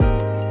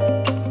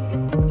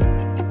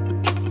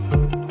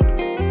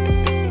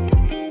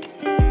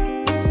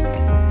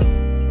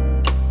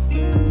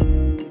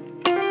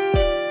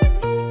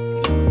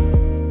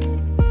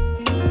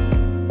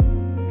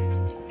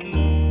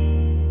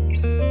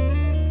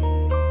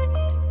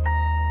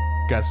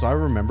Guys, so I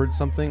remembered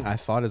something I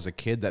thought as a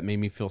kid that made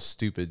me feel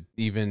stupid,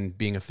 even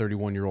being a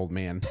 31-year-old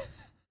man.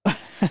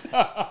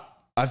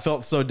 I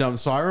felt so dumb.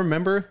 So I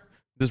remember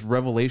this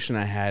revelation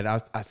I had.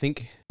 I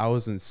think I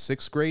was in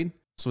 6th grade.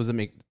 So does it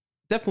make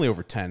definitely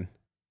over 10?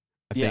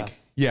 I think.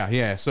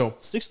 Yeah. So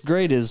 6th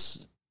grade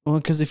is, well,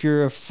 because if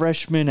you're a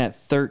freshman at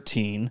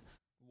 13.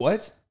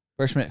 What?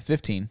 Freshman at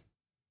 15?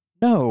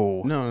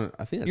 No,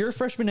 I think that's, you're a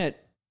freshman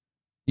at.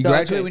 You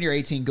graduate when you're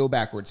 18. Go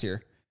backwards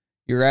here.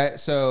 You're at,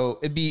 so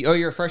it'd be,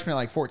 you're a freshman at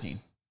like 14.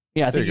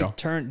 Yeah, I think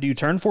do you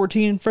turn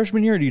 14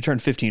 freshman year or do you turn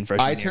 15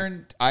 freshman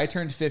year? I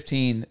turned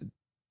 15.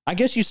 I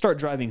guess you start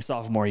driving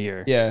sophomore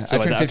year. Yeah, so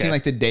I turned 15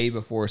 like the day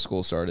before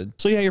school started.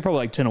 So yeah, you're probably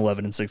like 10,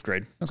 11 in 6th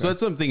grade. Okay. So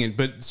that's what I'm thinking,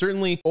 but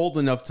certainly old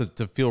enough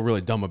to feel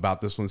really dumb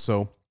about this one.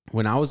 So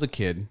when I was a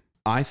kid,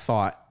 I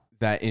thought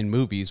that in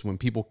movies, when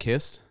people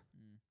kissed,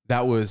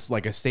 that was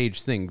like a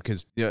stage thing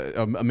because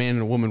a man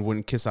and a woman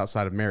wouldn't kiss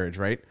outside of marriage,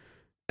 right?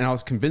 And I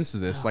was convinced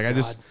of this.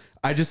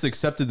 I just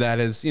accepted that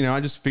as,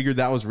 I just figured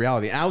that was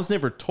reality. And I was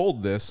never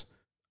told this.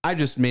 I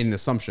just made an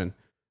assumption.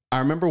 I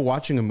remember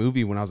watching a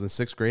movie when I was in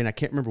 6th grade, and I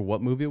can't remember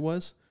what movie it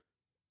was,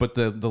 but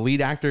the lead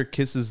actor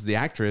kisses the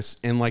actress,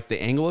 and like the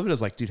angle of it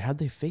is like, dude, how'd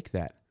they fake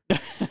that?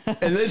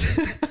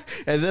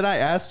 and then I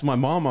asked my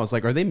mom, I was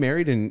like, are they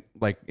married in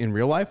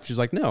real life? She's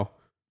like, no,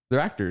 they're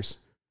actors.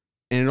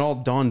 And it all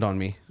dawned on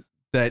me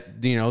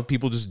that,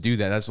 people just do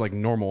that. That's like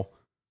normal.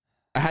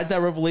 I had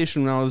that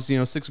revelation when I was,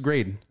 6th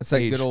grade. That's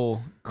like good old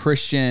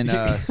Christian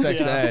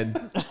sex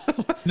ed.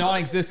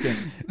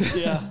 Non-existent.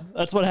 Yeah.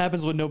 That's what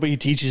happens when nobody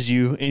teaches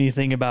you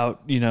anything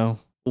about,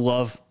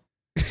 love.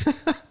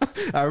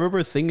 I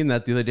remember thinking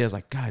that the other day. I was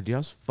like, God, dude, I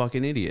was a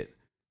fucking idiot.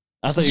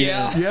 I thought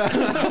I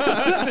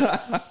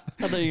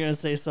thought you were going to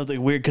say something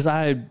weird because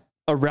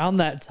around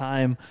that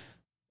time,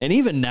 and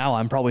even now,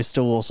 I'm probably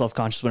still a little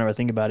self-conscious whenever I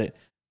think about it,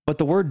 but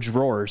the word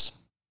drawers.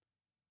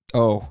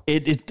 Oh,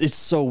 it's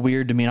so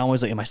weird to me. And I'm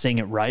always like, am I saying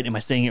it right? Am I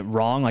saying it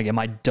wrong? Like, am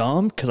I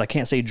dumb because I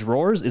can't say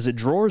drawers? Is it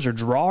drawers or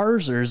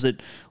drawers? Or is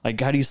it like,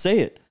 how do you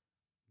say it?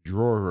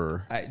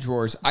 Drawer.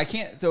 Drawers. I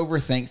can't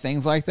overthink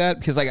things like that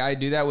because like I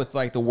do that with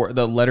like the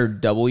letter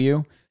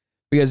W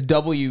because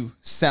W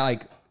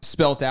like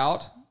spelt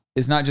out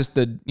is not just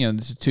the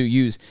two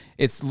U's.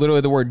 It's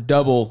literally the word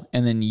double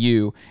and then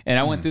U. And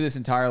I went through this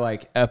entire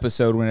like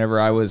episode whenever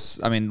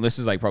this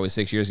is like probably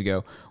 6 years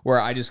ago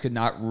where I just could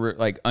not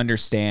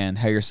understand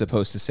how you're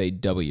supposed to say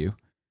W.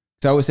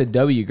 So I always said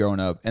W growing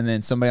up. And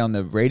then somebody on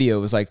the radio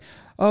was like,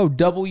 oh,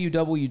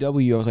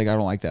 WWW. I was like, I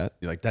don't like that.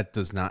 You're like, that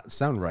does not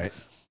sound right.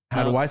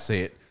 How do I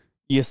say it?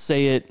 You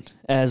say it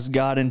as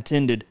God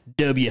intended.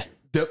 W.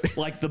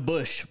 Like the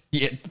Bush.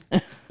 Yeah.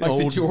 Like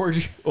the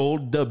George.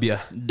 Old W.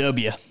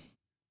 W.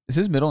 Is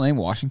his middle name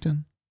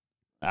Washington?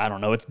 I don't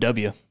know. It's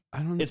W. I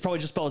don't know. It's probably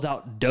just spelled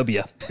out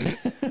W.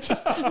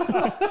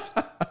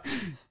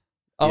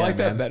 I like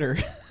that better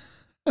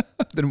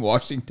than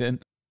Washington.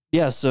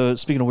 Yeah, so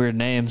speaking of weird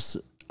names,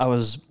 I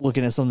was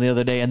looking at something the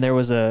other day, and there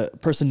was a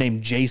person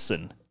named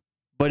Jason,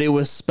 but it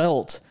was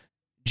spelt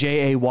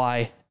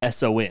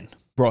Jayson.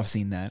 Bro, I've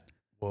seen that.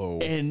 Whoa.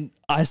 And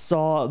I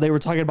saw they were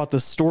talking about the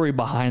story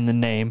behind the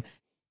name,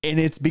 and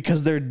it's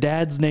because their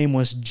dad's name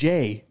was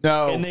Jay.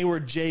 No. And they were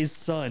Jay's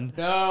son.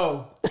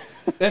 No.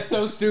 That's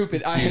so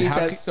stupid. I hate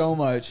that so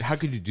much. How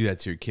could you do that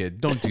to your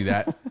kid? Don't do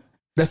that.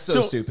 That's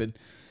so stupid.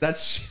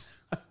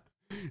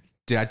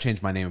 Dude, I'd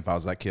change my name if I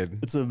was that kid.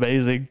 It's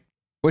amazing.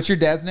 What's your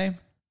dad's name?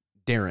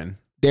 Darren.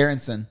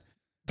 Darrenson.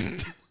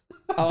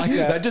 I like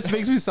that. That just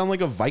makes me sound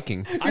like a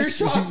Viking. Your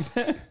shots.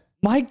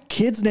 My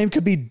kid's name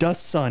could be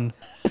Dust Son.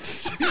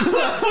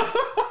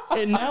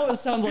 And now it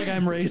sounds like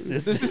I'm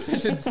racist. This is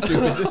such a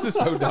stupid. This is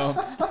so dumb.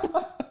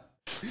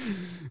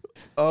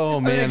 Oh,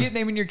 man. I get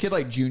naming your kid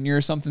like Junior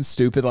or something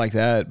stupid like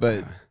that,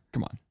 but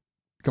come on.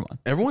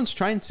 Everyone's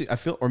trying to, I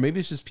feel, or maybe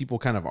it's just people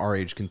kind of our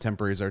age,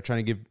 contemporaries, are trying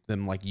to give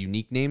them like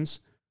unique names.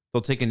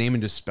 They'll take a name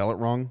and just spell it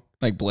wrong.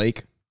 Like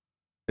Blake.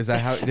 Is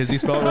that how, does he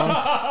spell it wrong?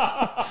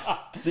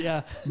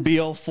 Yeah,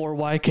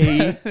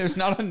 BL4YKE. There's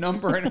not a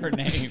number in her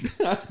name.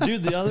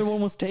 Dude, the other one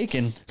was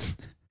taken.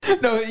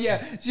 No,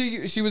 yeah,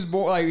 she was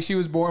born. Like she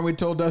was born. We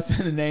told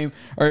Dustin the name,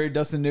 or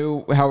Dustin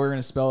knew how we were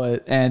gonna spell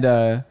it,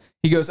 and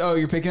he goes, "Oh,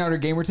 you're picking out her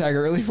gamer tag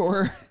early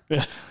for her."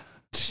 Yeah.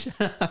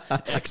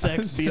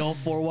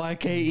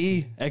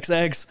 XXBL4YKE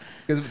XX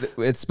because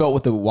it's spelled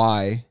with the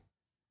Y,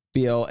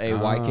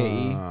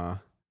 BLAYKE.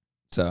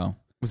 So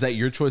was that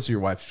your choice or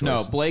your wife's choice?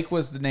 No, Blake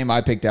was the name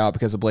I picked out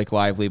because of Blake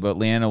Lively, but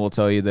Leanna will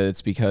tell you that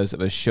it's because of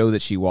a show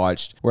that she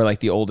watched where like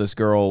the oldest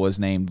girl was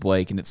named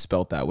Blake and it's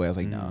spelt that way. I was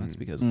like, no, it's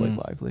because of Blake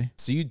Lively.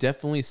 So you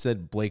definitely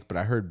said Blake, but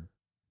I heard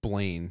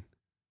Blaine,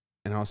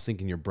 and I was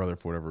thinking your brother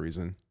for whatever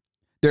reason.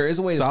 There is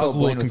a way to spell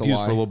Blaine with a Y. I was a little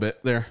confused for a little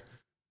bit there.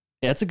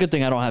 Yeah, it's a good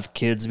thing I don't have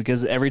kids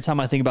because every time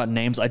I think about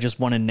names, I just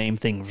want to name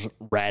things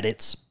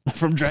Raditz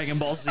from Dragon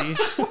Ball Z.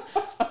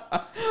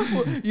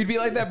 Well, you'd be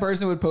like that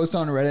person who would post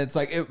on Reddit. It's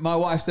like, my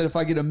wife said if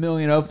I get 1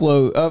 million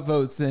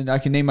upvotes, then I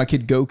can name my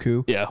kid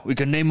Goku. Yeah, we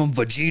can name him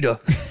Vegeta.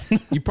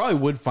 You probably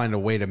would find a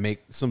way to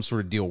make some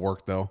sort of deal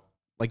work, though.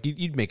 Like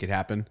you'd make it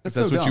happen if That's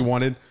that's so what you dumb.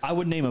 wanted. I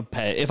would name a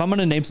pet. If I'm going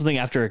to name something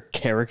after a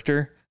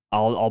character,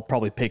 I'll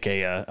probably pick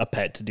a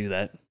pet to do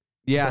that.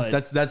 Yeah,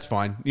 But- that's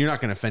fine. You're not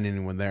going to offend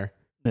anyone there.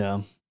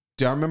 Yeah.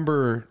 Do I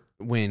remember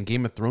when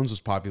Game of Thrones was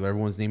popular?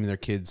 Everyone's naming their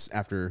kids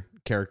after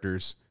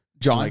characters.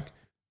 John. Like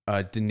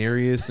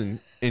Daenerys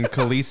and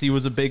Khaleesi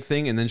was a big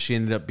thing, and then she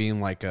ended up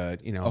being like a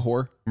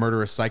whore.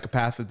 murderous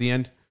psychopath at the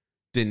end.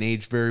 Didn't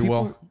age very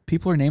well.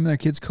 People are naming their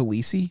kids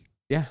Khaleesi?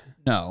 Yeah.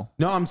 No,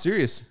 No, I'm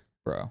serious.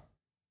 bro.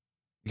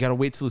 You got to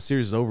wait till the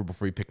series is over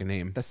before you pick a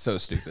name. That's so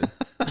stupid.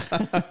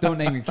 Don't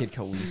name your kid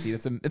Khaleesi.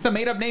 It's a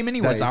made up name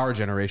anyways. That's our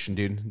generation,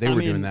 dude. They I were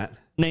mean, doing that.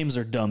 Names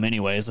are dumb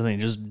anyways. I think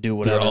just do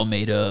whatever.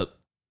 made up.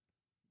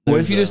 What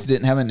if you There's just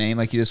didn't have a name?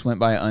 Like you just went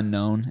by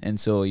unknown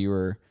until you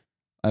were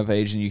of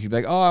age, and you could be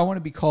like, "Oh, I want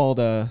to be called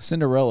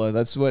Cinderella."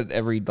 That's what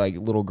every like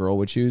little girl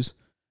would choose.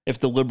 If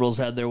the liberals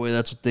had their way,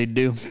 that's what they'd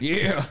do.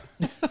 Yeah.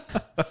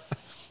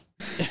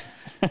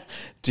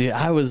 Dude,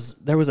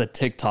 there was a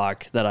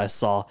TikTok that I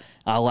saw.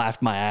 I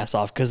laughed my ass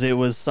off because it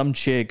was some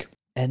chick,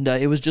 and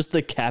it was just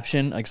the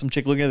caption, like some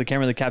chick looking at the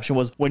camera. The caption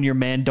was, "When your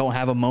man don't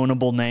have a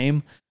moanable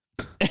name,"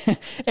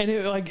 and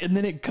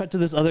then it cut to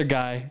this other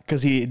guy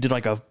because he did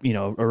like a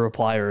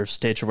reply or a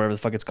stitch or whatever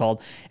the fuck it's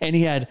called, and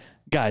he had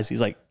guys.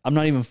 He's like, "I'm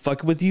not even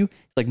fucking with you."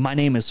 He's like, "My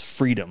name is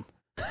Freedom."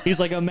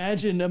 He's like,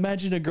 imagine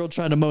a girl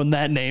trying to moan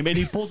that name, and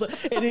he pulls it,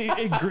 and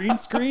it green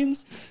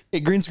screens,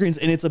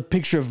 and it's a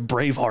picture of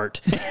Braveheart.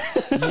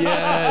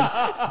 Yes.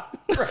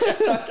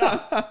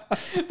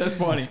 That's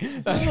funny.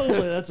 I was like,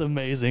 that's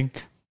amazing.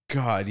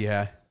 God,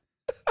 yeah.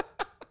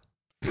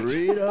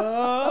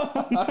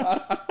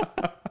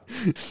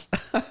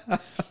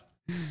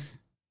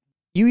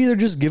 You either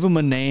just give them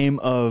a name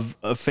of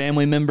a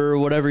family member or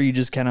whatever. You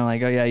just kind of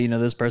like, oh yeah,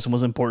 this person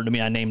was important to me.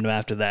 I named him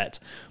after that.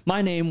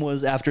 My name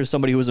was after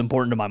somebody who was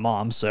important to my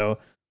mom, so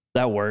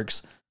that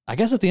works. I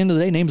guess at the end of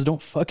the day, names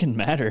don't fucking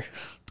matter.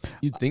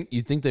 You'd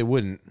think they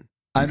wouldn't.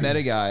 I met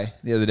a guy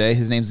the other day.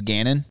 His name's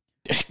Ganon.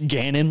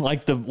 Ganon,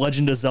 like the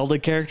Legend of Zelda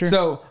character.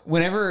 So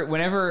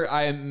whenever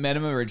I met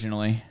him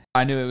originally,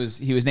 I knew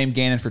he was named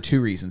Ganon for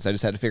two reasons. I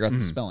just had to figure out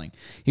the spelling.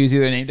 He was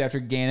either named after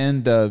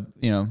Ganon,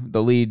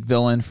 the lead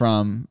villain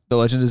from the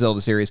Legend of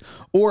Zelda series,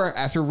 or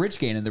after Rich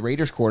Ganon, the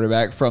Raiders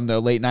quarterback from the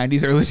late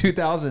 90s, early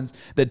 2000s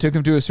that took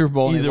him to a Super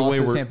Bowl and they lost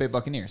to the Tampa Bay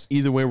Buccaneers.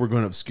 Either way, we're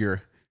going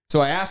obscure. So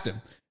I asked him,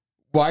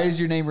 why is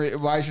your name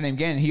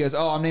Ganon? He goes,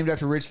 oh, I'm named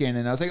after Rich Ganon.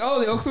 And I was like, oh,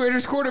 the Oakland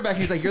Raiders quarterback.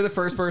 He's like, you're the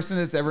first person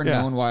that's ever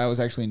known why I was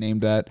actually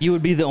named that. You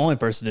would be the only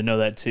person to know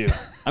that too.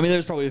 I mean,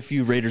 there's probably a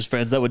few Raiders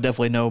fans that would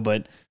definitely know,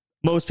 but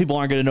most people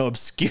aren't going to know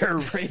obscure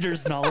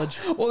Raiders knowledge.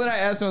 Well, then I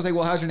asked him, I was like,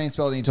 well, how's your name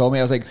spelled? And he told me,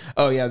 I was like,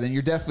 oh yeah, then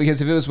you're definitely,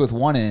 because if it was with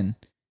one N,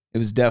 it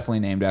was definitely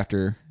named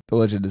after the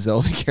Legend of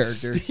Zelda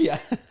character. Yeah.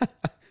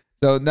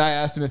 So I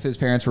asked him if his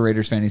parents were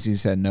Raiders fans. He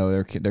said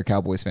no, they're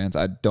Cowboys fans.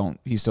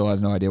 He still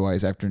has no idea why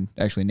he's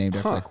actually named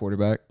after that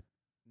quarterback.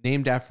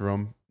 Named after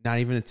him, not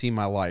even a team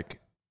I like.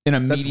 And a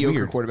That's mediocre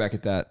weird. quarterback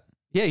at that.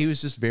 Yeah, he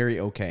was just very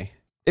okay.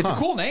 It's a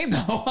cool name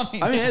though.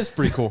 I mean, it's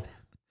pretty cool.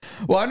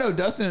 Well, I know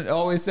Dustin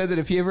always said that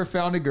if he ever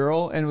found a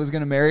girl and was going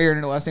to marry her and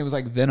her last name was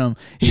like Venom,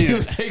 he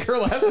would take her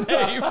last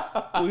name.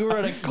 We were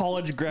at a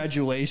college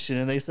graduation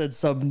and they said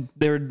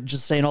they were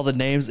just saying all the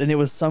names and it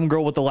was some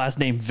girl with the last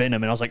name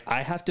Venom. And I was like,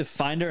 I have to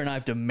find her and I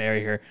have to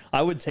marry her.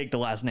 I would take the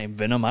last name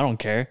Venom. I don't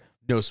care.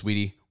 No,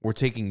 sweetie, we're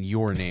taking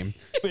your name.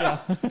 Yeah.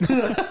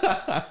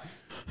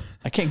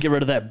 I can't get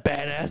rid of that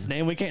badass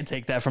name. We can't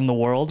take that from the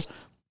world.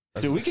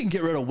 Dude, we can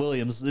get rid of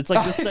Williams. It's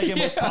like the second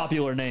most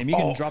popular name. You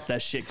can drop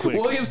that shit quick.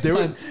 Williams.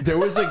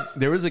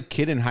 There was a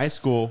kid in high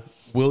school,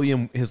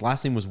 William. His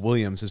last name was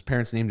Williams. His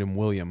parents named him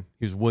William.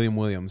 He was William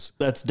Williams.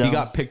 That's dumb. He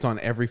got picked on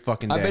every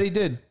fucking day. I bet he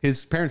did.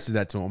 His parents did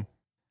that to him.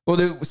 Well,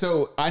 dude,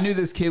 so I knew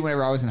this kid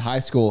whenever I was in high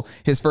school.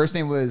 His first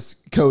name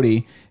was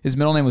Cody. His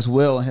middle name was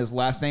Will, and his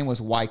last name was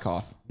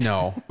Wyckoff.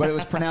 No. But it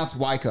was pronounced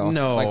Wyckoff.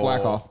 No. Like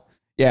Wyckoff.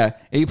 Yeah.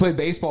 And he played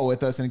baseball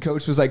with us, and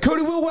coach was like,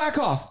 Cody Will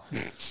Wyckoff.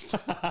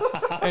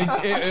 And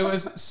it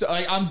was so,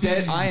 like,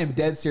 I am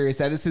dead serious.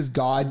 That is his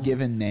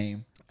God-given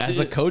name. As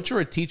a coach or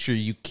a teacher,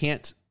 you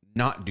can't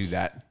not do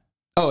that.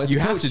 Oh, as You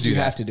a have coach, to do you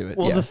that. have to do it.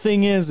 Well, Yeah. the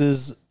thing is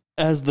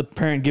as the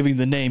parent giving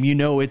the name,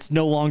 it's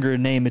no longer a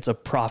name, it's a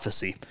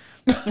prophecy.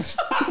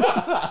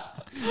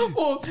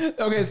 Well,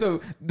 okay,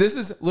 so this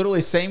is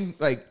literally same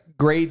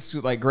grade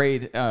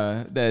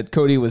that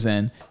Cody was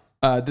in.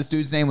 This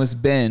dude's name was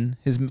Ben.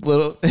 His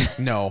little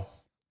No.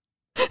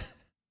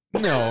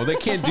 No, they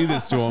can't do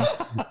this to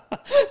him.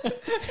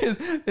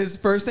 his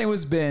first name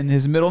was Ben.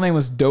 His middle name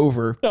was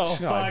Dover. Oh,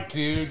 God, fuck.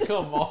 dude,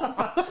 come on.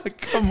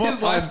 Come on.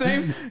 His last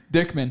name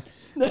Dickman.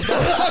 I'm dead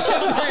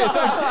serious.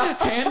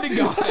 Hand to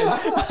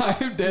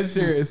God, I'm dead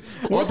serious.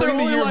 Weren't there, Look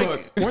in the only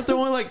yearbook. weren't there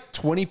only like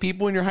 20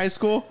 people in your high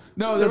school?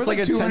 No, there that's was like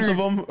like a tenth 200. of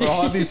them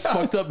all have these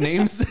fucked up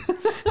names.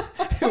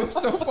 It was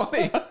so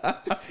funny.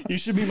 You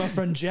should be my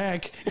friend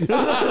Jack.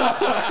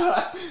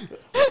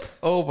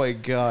 Oh my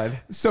God.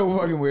 So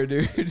fucking weird,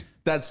 dude.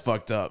 That's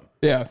fucked up.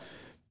 Yeah.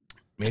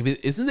 Maybe,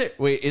 isn't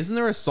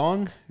there a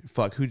song?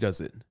 Fuck, who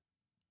does it?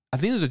 I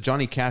think there's a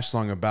Johnny Cash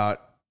song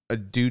about a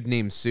dude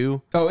named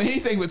Sue. Oh,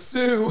 anything with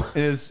Sue.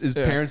 And his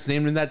parents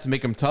named him that to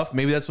make him tough.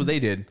 Maybe that's what they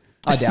did.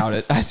 I doubt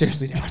it. I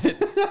seriously doubt it.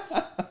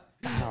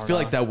 I feel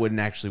like that wouldn't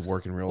actually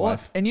work in real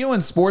life. And you know,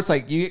 in sports,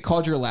 like you get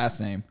called your last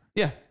name.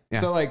 Yeah.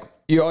 So like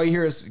all you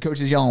hear is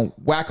coaches yelling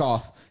 "whack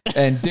off"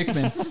 and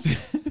Dickman.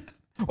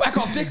 Whack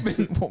off,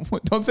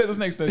 Dickman. Don't say those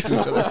next to each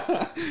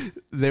other.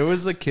 There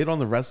was a kid on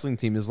the wrestling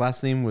team. His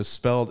last name was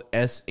spelled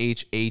Shatz.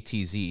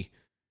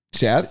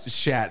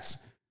 Schatz.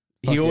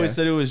 He always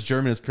said it was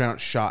German. It's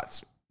pronounced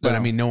Schatz. But I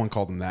mean, no one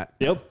called him that.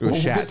 Yep. It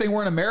was Schatz. Good thing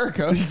we're in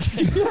America.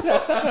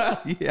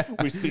 Yeah.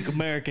 We speak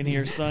American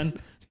here, son.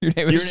 Your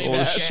name is Your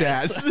name is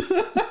Schatz.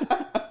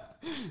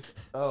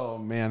 Oh,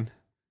 man.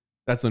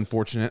 That's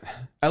unfortunate.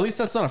 At least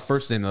that's not a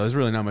first name, though. There's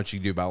really not much you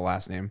can do about a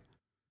last name.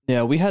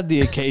 Yeah, we had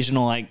the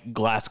occasional like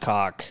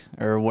Glasscock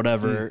or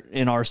whatever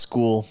in our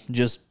school,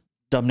 just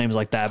dumb names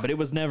like that. But it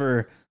was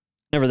never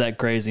that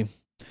crazy.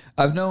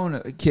 I've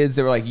known kids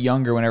that were like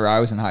younger whenever I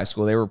was in high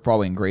school. They were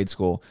probably in grade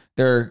school.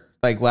 Their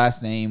like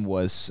last name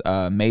was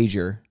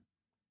Major,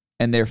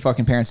 and their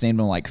fucking parents named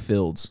them like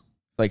Fields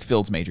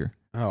Major.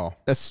 Oh,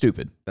 That's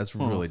stupid. that's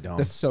really dumb.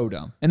 That's so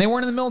dumb. And they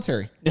weren't in the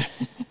military.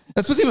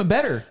 That's what's even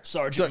better.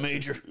 Sergeant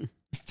Major.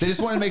 They just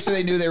wanted to make sure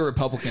they knew they were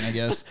Republican, I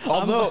guess.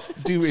 Although,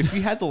 dude, if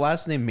you had the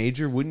last name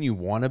Major, wouldn't you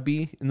want to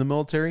be in the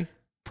military?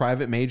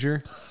 Private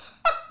Major?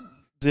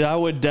 Dude, I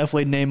would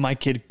definitely name my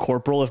kid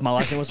Corporal if my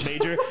last name was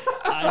Major.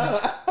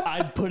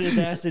 I'd put his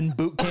ass in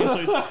boot camp so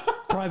he's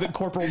Private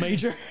Corporal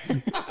Major.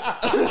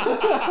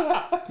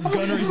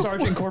 Gunnery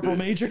Sergeant Corporal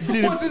Major.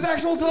 Dude, what's his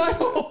actual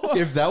title?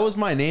 If that was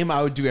my name,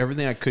 I would do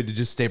everything I could to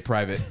just stay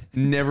private.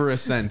 Never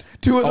ascend.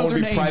 Two of I those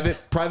would are be names.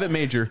 Private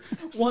Major.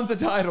 One's a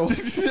title.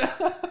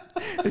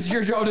 It's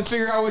your job to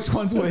figure out which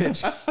one's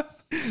which. That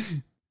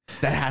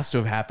has to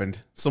have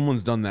happened.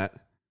 Someone's done that.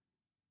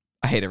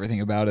 I hate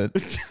everything about it.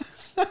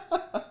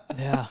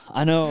 Yeah,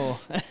 I know.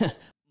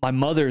 My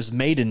mother's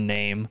maiden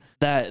name,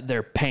 that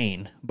they're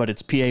Payne, but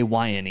it's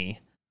Payne.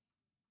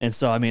 And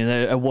so, I mean,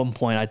 at one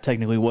point, I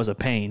technically was a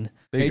Payne.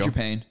 There you Major go.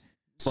 Payne.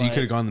 So you could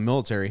have gone in the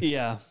military.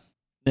 Yeah.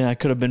 Yeah, I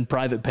could have been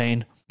Private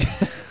Payne.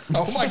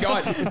 Oh my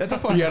God. That's a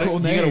fucking cool You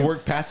name. got to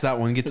work past that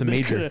one and get to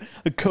Major.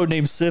 A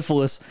codename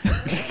Syphilis.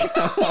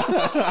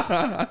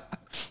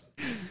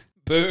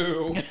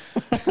 Boo.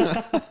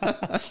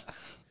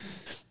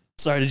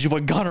 Sorry, did you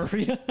want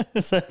gonorrhea?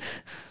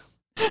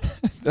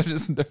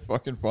 They're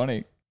fucking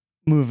funny.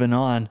 Moving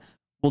on.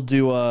 We'll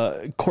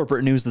do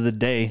corporate news of the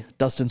day.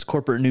 Dustin's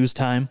corporate news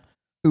time.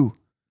 Ooh.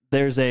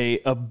 There's a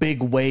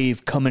big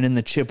wave coming in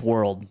the chip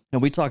world.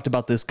 And we talked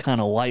about this kind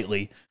of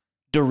lightly.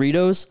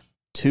 Doritos,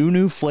 2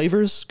 new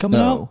flavors coming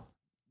out.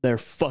 They're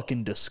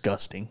fucking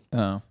disgusting.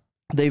 Oh.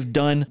 They've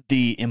done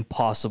the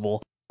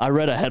impossible. I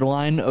read a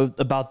headline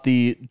about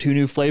the 2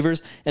 new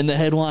flavors, and the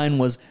headline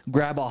was,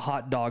 grab a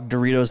hot dog,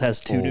 Doritos has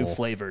 2 new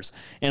flavors.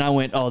 And I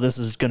went, oh, this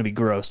is going to be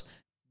gross.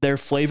 Their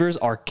flavors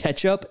are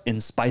ketchup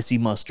and spicy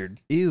mustard.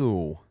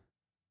 Ew.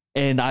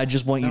 And I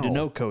just want you to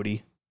know,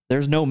 Cody,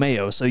 there's no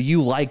mayo, so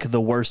you like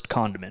the worst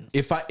condiment.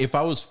 If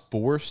I was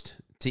forced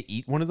to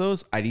eat one of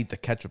those, I'd eat the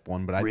ketchup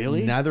one, but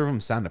Really? neither of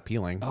them sound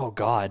appealing. Oh,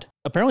 God.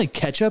 Apparently,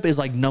 ketchup is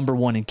like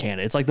 #1 in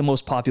Canada. It's like the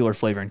most popular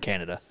flavor in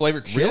Canada.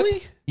 Flavored chip?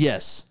 Really?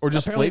 Yes. Or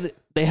just Apparently,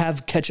 they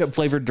have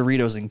ketchup-flavored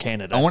Doritos in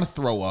Canada. I want to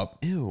throw up.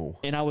 Ew.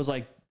 And I was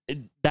like,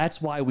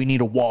 that's why we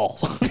need a wall.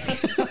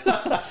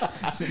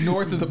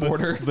 North of the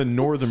border. The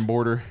northern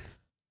border.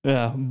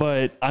 Yeah,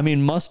 but I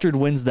mean, mustard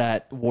wins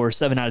that war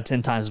 7 out of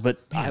 10 times, but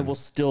I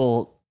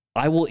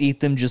will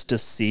eat them just to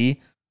see,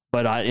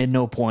 but at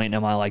no point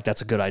am I like,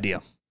 that's a good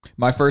idea.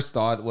 My first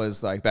thought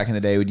was like back in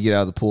the day, when you get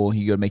out of the pool,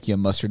 you go make you a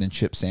mustard and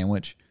chip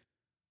sandwich.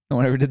 No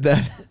one ever did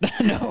that.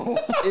 No.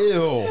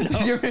 Ew.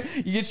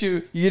 You get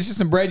you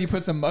some bread. You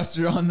put some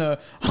mustard on the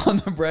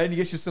bread. You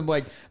get you some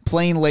like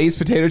plain Lay's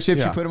potato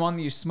chips. Yeah. You put them on.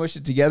 You smush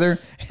it together.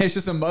 And it's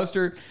just a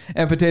mustard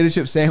and potato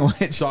chip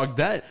sandwich. Dog,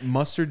 that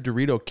mustard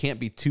Dorito can't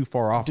be too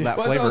far off that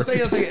Well, that's flavor. what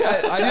I was saying.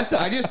 I was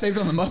like, I just saved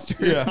on the mustard.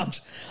 Yeah.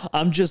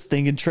 I'm just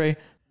thinking, Trey,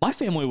 my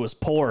family was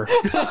poor.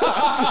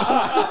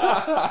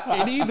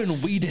 And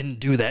even we didn't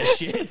do that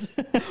shit.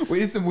 We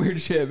did some weird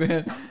shit,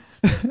 man.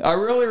 I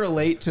really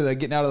relate to the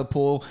getting out of the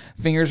pool.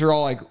 Fingers are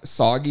all like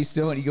soggy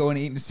still, and you go and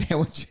eating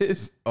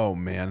sandwiches. Oh,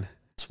 man.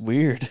 It's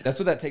weird. That's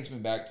what that takes me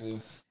back to.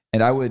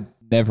 And I would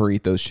never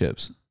eat those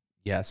chips.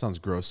 Yeah, it sounds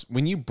gross.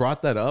 When you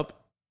brought that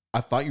up,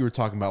 I thought you were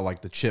talking about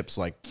like the chips,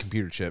 like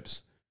computer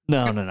chips.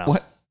 No.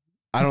 What?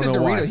 I don't He said know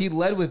Dorito. why. He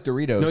led with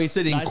Doritos. No, he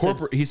said I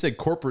said- he said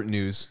corporate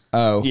news.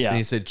 Oh. Yeah. And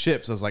he said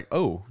chips. I was like,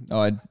 oh,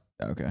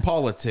 Okay.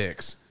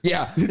 politics.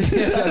 Yeah.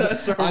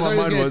 That's where I my thought he was mind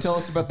going to was. tell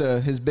us about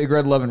his big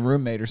red loving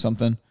roommate or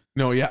something.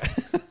 No, yeah.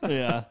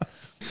 Yeah.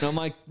 No,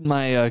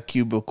 my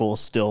cubicle is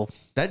still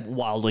That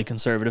wildly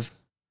conservative.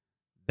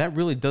 that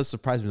really does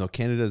surprise me though.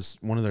 Canada's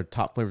one of their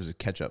top flavors is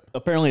ketchup.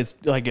 Apparently, it's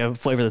like a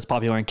flavor that's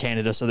popular in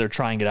Canada, so they're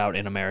trying it out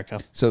in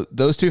America. So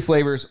those 2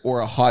 flavors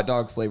or a hot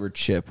dog flavored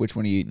chip, which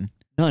one are you eating?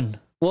 None.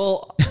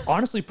 Well,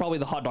 honestly, probably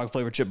the hot dog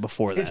flavor chip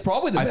before that. It's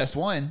probably the best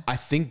one. I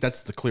think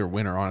that's the clear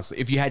winner, honestly.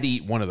 If you had to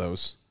eat one of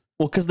those.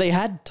 Well, because they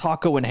had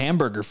taco and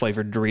hamburger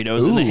flavored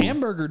Doritos, and the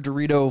hamburger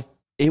Dorito,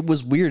 it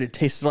was weird. It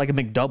tasted like a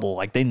McDouble.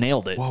 Like they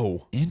nailed it.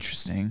 Whoa.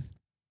 Interesting.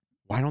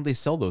 Why don't they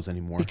sell those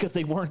anymore? Because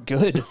they weren't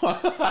good.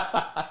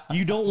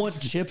 You don't want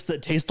chips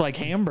that taste like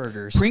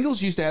hamburgers.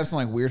 Pringles used to have some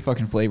like weird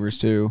fucking flavors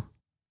too.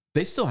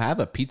 They still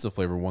have a pizza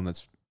flavor one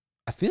that's,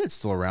 I think it's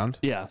still around.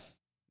 Yeah.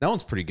 That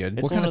one's pretty good.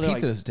 It's What kind one of of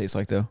pizza the, does it taste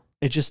like though?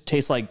 It just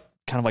tastes like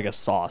kind of like a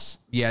sauce.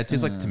 Yeah, it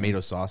tastes like tomato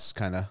sauce,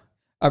 kind of.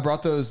 I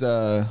brought those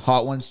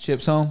hot ones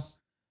chips home.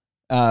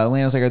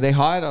 Lana was like, "Are they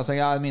hot?" I was like,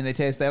 "I mean, they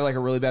have like a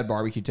really bad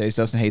barbecue taste."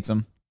 Dustin hates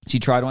them. She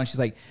tried one. She's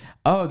like,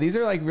 "Oh, these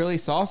are like really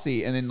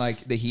saucy." And then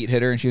like the heat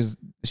hit her, and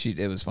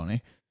it was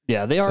funny.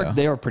 Yeah, they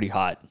are pretty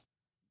hot.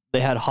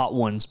 They had hot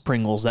ones,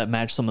 Pringles, that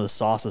matched some of the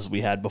sauces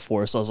we had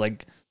before. So I was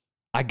like,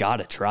 I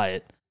gotta try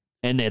it.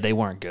 And they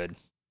weren't good.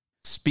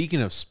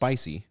 Speaking of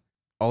spicy,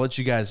 I'll let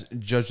you guys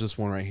judge this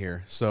one right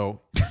here. So,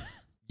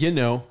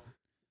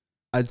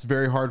 it's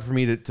very hard for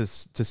me to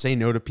say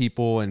no to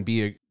people and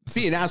be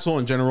an asshole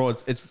in general.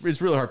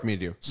 It's really hard for me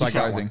to do. So I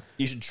got one.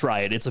 You should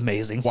try it. It's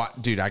amazing.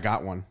 What, dude? I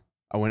got one.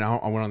 I went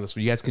on this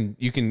one. You guys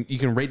you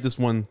can rate this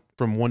one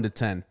from 1 to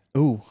 10.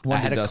 Ooh, I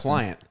had a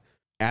client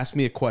ask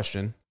me a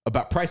question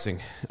about pricing.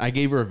 I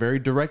gave her a very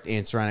direct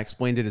answer and I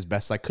explained it as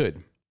best I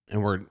could.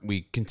 And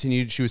we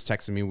continued. She was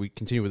texting me. We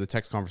continued with the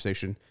text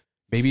conversation.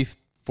 Maybe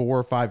 4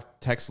 or 5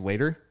 texts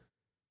later,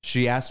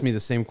 she asked me the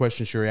same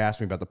question she already asked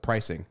me about the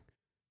pricing.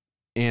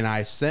 And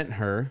I sent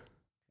her,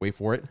 wait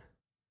for it,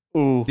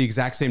 ooh, the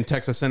exact same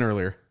text I sent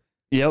earlier.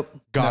 Yep.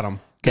 Got him.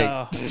 Okay.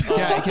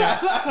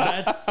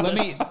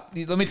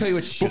 Let me tell you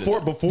what you should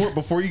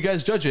before you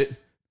guys judge it.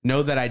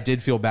 Know that I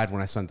did feel bad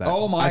when I sent that.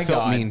 Oh my I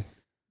felt God. mean.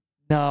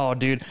 No,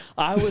 dude.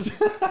 I was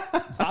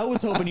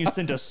hoping you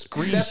sent a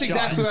screenshot. That's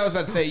exactly what I was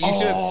about to say. You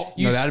should have.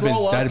 You that'd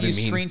scroll up. been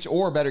You mean.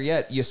 or better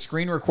yet, you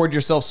screen record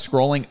yourself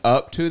scrolling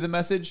up to the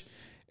message,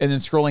 and then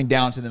scrolling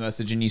down to the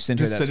message, and you send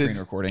her Just that said screen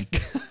recording.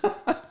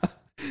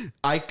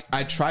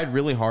 I tried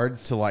really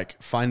hard to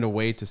like find a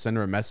way to send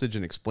her a message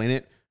and explain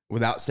it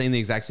without saying the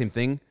exact same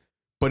thing,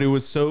 but it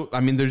was so.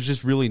 I mean, there's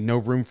just really no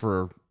room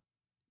for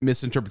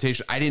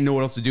misinterpretation. I didn't know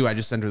what else to do. I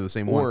just sent her the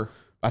same one.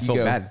 I felt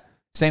bad.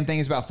 Same thing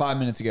as about 5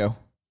 minutes ago.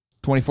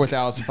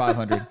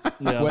 24,500.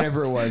 Yeah.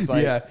 Whatever it was.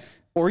 Like, Yeah,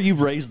 Or you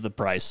raised the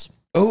price.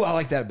 oh, I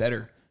like that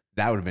better.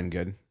 that would have been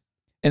good.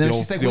 And then The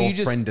she's like, the well, old you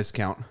just, friend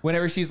discount.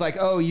 whenever she's like,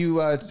 oh, you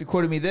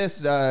quoted me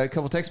this, a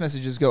couple text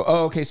messages go,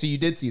 oh, okay, so you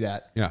did see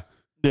that. Yeah,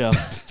 Yeah.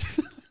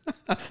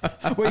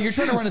 Wait, you're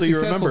trying to run a So you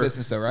successful remember.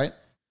 business though, right?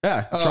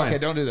 yeah. Oh, trying. okay,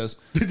 don't do those.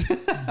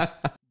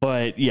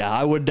 But yeah,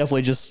 I would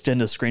definitely just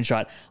send a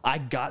screenshot. I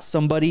got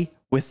somebody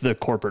with the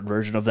corporate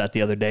version of that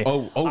the other day.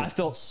 Oh. I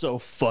felt so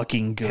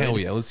fucking good. Hell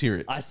yeah, let's hear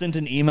it. I sent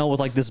an email with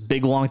like this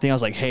big long thing. I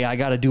was like, hey, I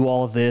got to do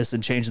all of this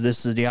and change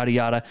this, yada,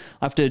 yada.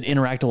 I have to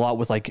interact a lot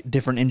with like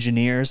different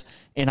engineers,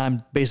 and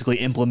I'm basically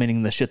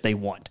implementing the shit they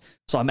want.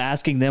 So I'm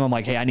asking them, I'm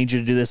like, hey, I need you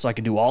to do this so I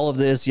can do all of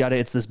this, yada.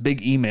 It's this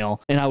big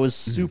email. And I was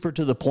super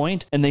to the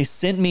point, and they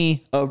sent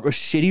me a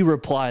shitty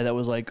reply that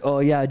was like, oh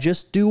yeah,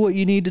 just do what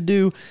you need to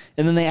do.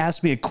 And then they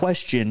asked me a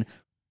question,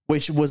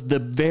 which was the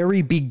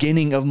very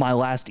beginning of my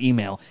last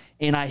email.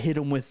 And I hit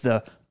them with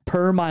the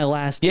per my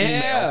last email.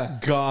 Yeah.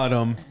 Got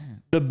him.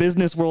 The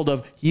business world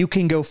of you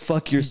can go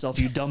fuck yourself,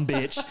 you dumb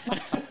bitch.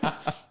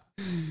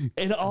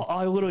 And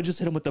I literally just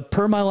hit him with the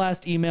per my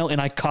last email, and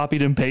I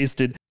copied and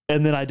pasted,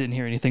 and then I didn't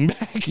hear anything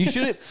back. You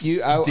should have.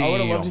 I would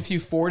have loved if you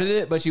forwarded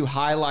it, but you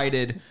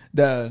highlighted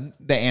the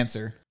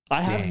answer.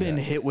 I have been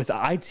hit with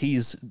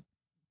IT's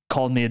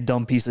called me a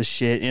dumb piece of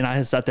shit, and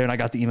I sat there and I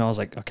got the email. I was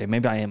like, okay,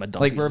 maybe I am a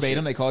dumb Like piece of verbatim,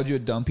 shit. they called you a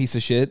dumb piece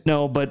of shit.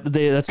 No, but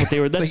that's what they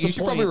were. That's Like, the you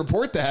should point. probably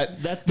report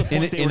that. That's the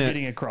point they were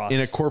getting across. In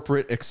a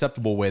corporate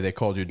acceptable way, they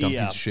called you a dumb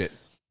Yeah. piece of shit.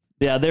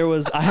 Yeah,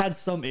 I had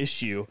some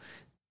issue,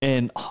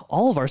 and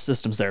all of our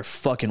systems there are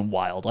fucking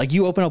wild. Like,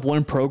 you open up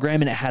one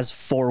program and it has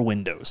 4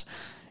 windows.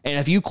 And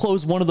if you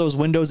close one of those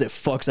windows, it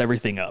fucks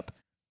everything up.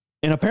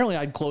 And apparently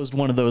I'd closed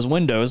one of those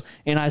windows,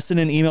 and I sent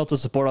an email to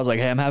support. I was like,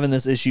 hey, I'm having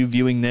this issue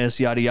viewing this,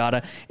 yada,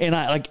 yada. And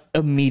I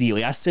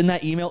I send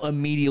that email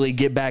immediately,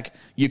 get back,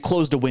 you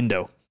closed a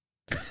window.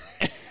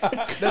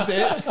 That's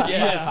it.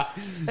 Yeah.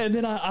 And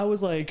then I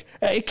was like,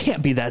 it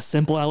can't be that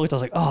simple. I looked, I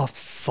was like, oh,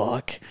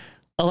 fuck.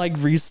 I like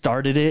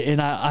restarted it, and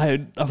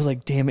I was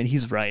like, damn it,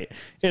 he's right.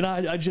 And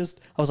I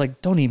was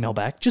like, don't email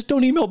back. Just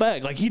don't email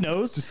back. Like, he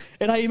knows.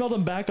 And I emailed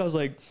him back. I was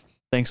like,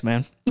 thanks,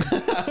 man.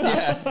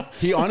 Yeah.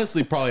 He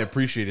honestly probably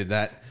appreciated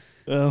that.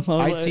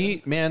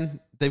 IT, man,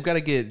 they've got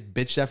to get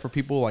bitched at for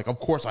people. Like, of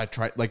course I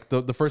tried. Like,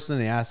 the first thing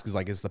they ask is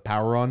like, is the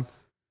power on?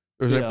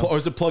 Or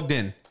is it plugged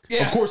in?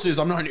 Yeah. Of course it is.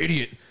 I'm not an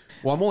idiot.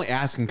 Well, I'm only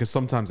asking because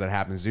sometimes that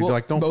happens. Dude. Well, You're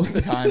like, don't. most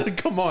of the time.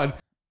 Come on.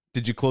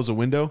 Did you close a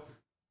window?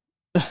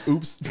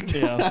 Oops.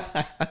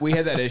 Yeah. We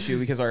had that issue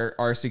because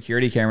our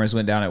security cameras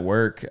went down at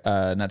work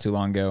not too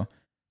long ago.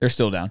 They're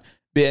still down.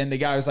 And the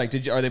guy was like,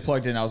 are they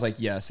plugged in? I was like,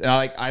 yes. And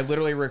I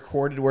literally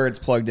recorded where it's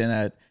plugged in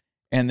at,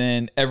 and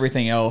then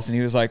everything else. And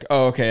he was like,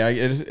 oh, okay.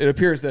 It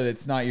appears that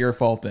it's not your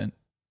fault then.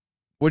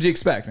 What'd you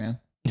expect, man?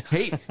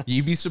 Hey,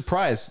 you'd be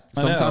surprised.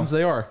 Sometimes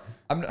they are.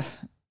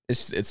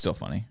 It's still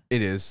funny.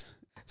 It is.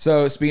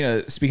 So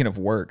speaking of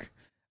work,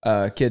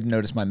 kid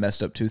noticed my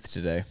messed up tooth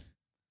today.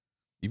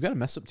 You've got a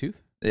messed up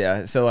tooth?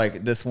 Yeah. So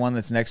like this one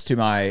that's next to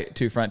my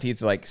two front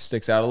teeth like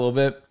sticks out a little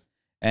bit,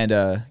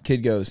 and kid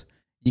goes,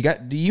 Do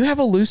you have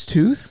a loose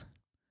tooth?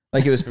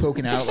 Like it was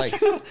poking out. Like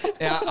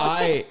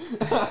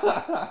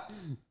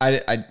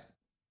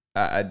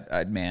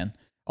I man,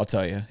 I'll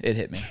tell you, it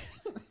hit me.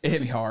 It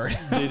hit me hard.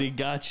 Dude, he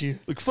got you.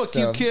 Like, fuck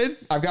you, kid.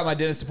 I've got my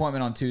dentist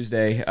appointment on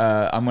Tuesday.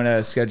 I'm going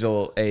to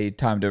schedule a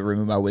time to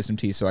remove my wisdom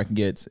teeth so I can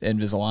get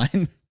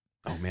Invisalign.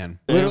 Oh, man.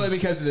 Literally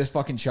because of this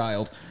fucking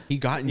child. He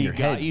got in He your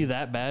got head. you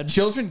that bad?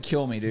 Children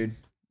kill me, dude.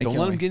 They Don't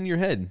kill let him me. get in your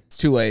head. It's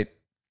too late.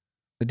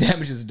 The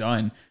damage is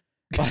done.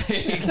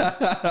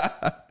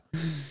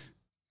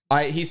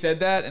 Like, he said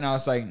that, and I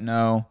was like,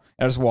 no.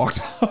 I just walked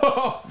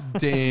off.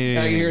 Damn.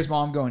 I can hear his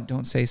mom going,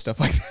 don't say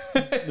stuff like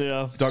that.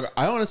 Yeah. Dog,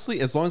 I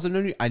honestly, as long as I've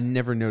known you, I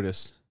never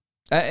noticed.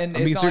 And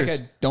I'm being it's not like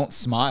serious. I don't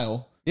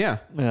smile. Yeah.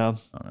 Yeah.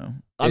 I don't know.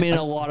 I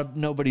mean,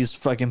 nobody's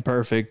fucking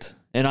perfect.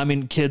 And I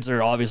mean, kids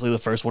are obviously the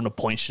first one to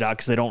point shit out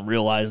because they don't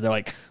realize they're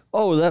like,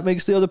 oh, that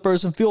makes the other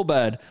person feel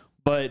bad.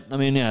 But I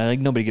mean, yeah, like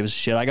nobody gives a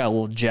shit. I got a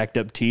little jacked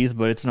up teeth,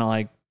 but it's not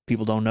like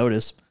people don't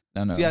notice.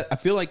 No. See, I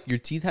feel like your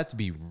teeth have to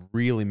be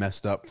really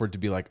messed up for it to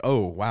be like,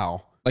 oh,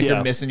 wow. Like Yeah.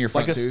 you're missing your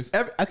front Like tooth.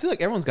 I feel like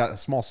everyone's got a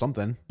small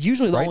something.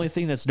 Usually the Right. only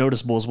thing that's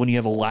noticeable is when you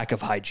have a lack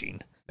of hygiene.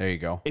 There you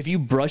go. If you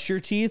brush your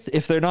teeth,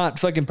 if they're not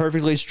fucking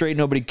perfectly straight,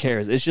 nobody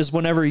cares. It's just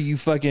whenever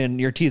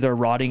your teeth are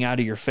rotting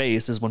out of your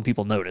face is when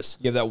people notice.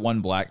 You have that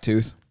one black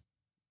tooth.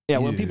 Yeah,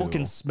 when people Ew.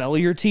 can smell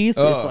your teeth,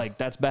 Oh. it's like,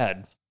 that's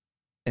bad.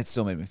 It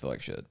still made me feel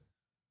like shit.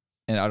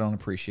 And I don't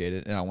appreciate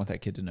it. And I want that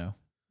kid to know.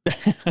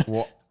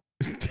 Well,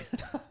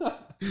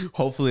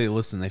 hopefully,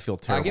 listen, they feel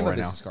I terrible gave him a right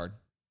now. business card.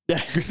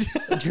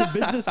 Your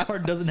business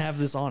card doesn't have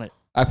this on it.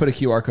 I put a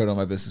QR code on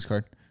my business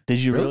card. Did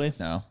you Really? really?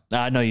 No.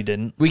 I know you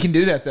didn't. We can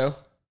do that though.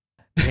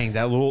 Dang,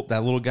 that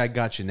little guy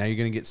got you. Now you're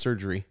gonna get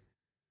surgery.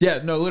 Yeah,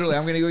 no, literally,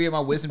 I'm gonna go get my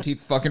wisdom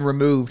teeth fucking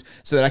removed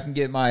so that I can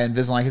get my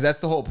Invisalign, because that's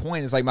the whole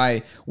point. Is like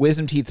my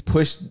wisdom teeth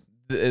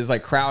is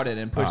like crowded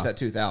and push that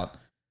tooth out.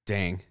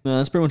 Dang. No,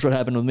 that's pretty much what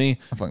happened with me.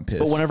 I'm fucking pissed.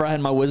 But whenever I had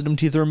my wisdom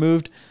teeth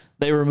removed,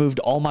 they removed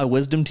all my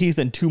wisdom teeth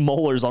and 2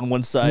 molars on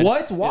one side.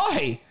 What?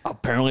 Why?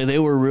 Apparently, they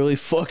were really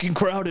fucking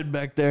crowded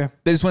back there.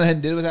 They just went ahead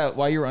and did it without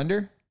while you were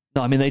under?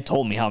 No, I mean, they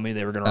told me how many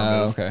they were going to Oh,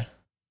 remove. okay.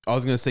 I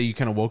was gonna say you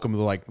kind of woke him to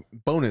like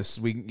bonus.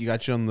 You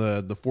got you on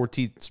the 4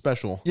 teeth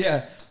special.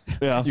 Yeah.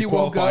 Yeah. You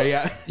woke qualify,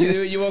 up. yeah.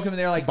 You woke up and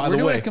they're like, By we're the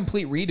doing way- a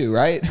complete redo,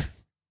 right?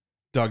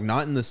 Doug,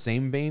 not in the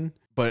same vein,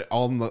 but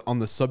on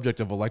the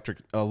subject of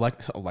elective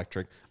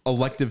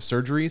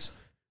surgeries.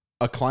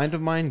 A client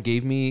of mine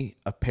gave me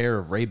a pair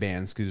of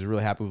Ray-Bans because he was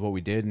really happy with what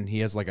we did, and he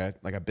has like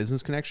a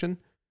business connection.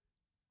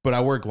 But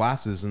I wear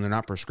glasses and they're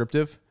not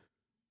prescriptive.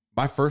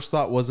 My first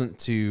thought wasn't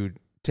to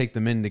take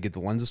them in to get the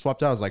lenses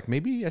swapped out. I was like,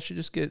 maybe I should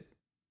just get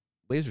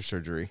laser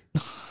surgery.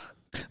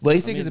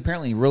 LASIK is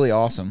apparently really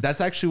awesome.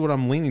 That's actually what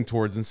I'm leaning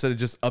towards instead of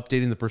just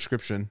updating the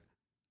prescription.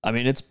 I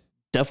mean, it's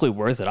definitely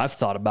worth it. I've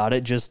thought about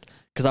it just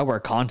because I wear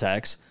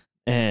contacts.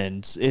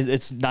 And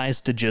it's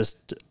nice to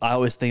just, I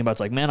always think about, it's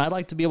like, man, I'd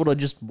like to be able to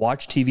just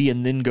watch TV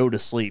and then go to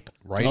sleep.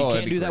 Right? Oh, You that'd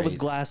can't be do that with great.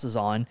 glasses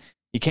on.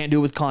 You can't do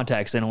it with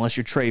contacts in unless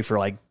you're Trey for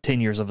like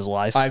 10 years of his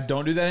life. I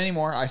don't do that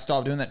anymore. I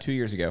stopped doing that 2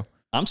 years ago.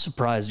 I'm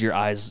surprised your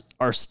eyes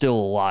are still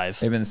alive.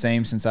 They've been the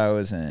same since I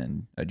was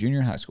in a junior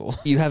in high school.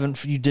 You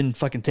didn't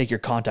fucking take your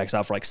contacts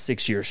out for like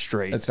 6 years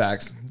straight. That's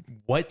facts.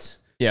 What?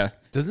 Yeah.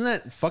 Doesn't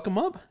that fuck him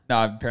up?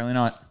 No, apparently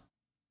not.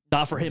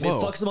 Not for him. Whoa.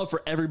 It fucks them up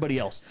for everybody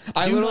else.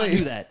 I Do not literally-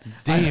 do that.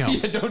 Damn.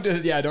 Yeah, don't do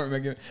it. Yeah, I don't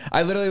remember.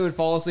 I literally would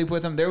fall asleep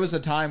with them. There was a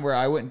time where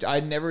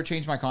I'd never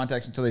changed my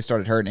contacts until they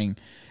started hurting.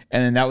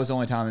 And then that was the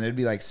only time. And it'd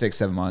be like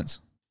 6-7 months.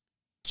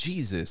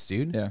 Jesus,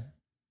 dude. Yeah.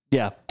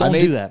 Yeah, don't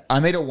do that.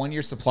 I made a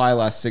 1-year supply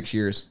last 6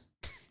 years.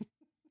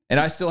 And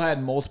I still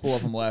had multiple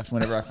of them left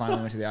whenever I finally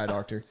went to the eye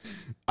doctor.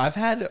 I've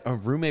had a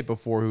roommate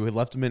before who had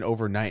left him in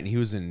overnight and he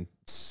was in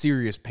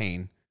serious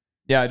pain.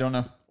 Yeah, I don't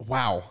know.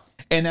 Wow.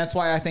 And that's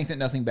why I think that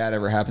nothing bad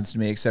ever happens to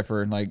me except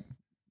for like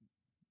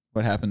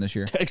what happened this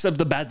year. Except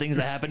the bad things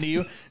that happen to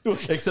you.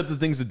 Except the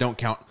things that don't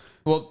count.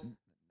 Well,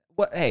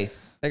 what? Hey,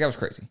 that guy was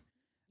crazy.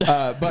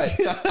 But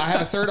I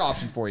have a third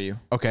option for you.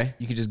 Okay.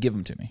 You could just give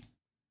them to me.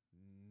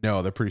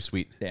 No, they're pretty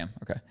sweet. Damn.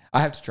 Okay. I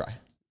have to try.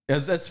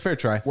 That's a fair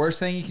try. Worst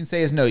thing you can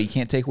say is no. You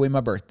can't take away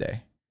my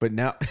birthday. But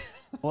now,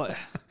 What?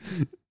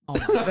 Oh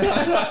my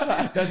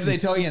God. That's what they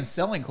tell you in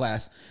selling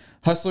class.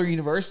 Hustler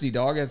University,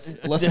 dog.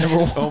 That's lesson number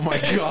 1. oh my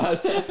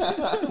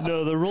God.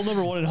 No, the rule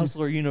number 1 in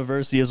Hustler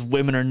University is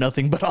women are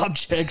nothing but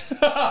objects.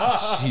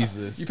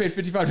 Jesus. You paid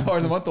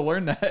 $55 a month to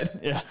learn that.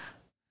 Yeah.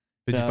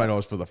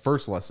 $55 for the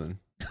first lesson.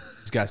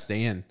 Just got to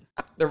stay in.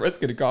 The rest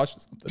going to cost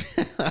you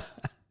something.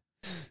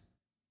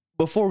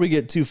 Before we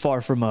get too far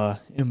from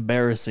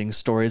embarrassing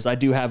stories, I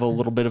do have a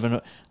little bit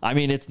of I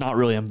mean, it's not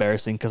really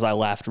embarrassing because I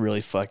laughed really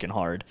fucking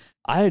hard.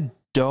 I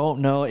don't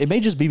know. It may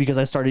just be because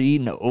I started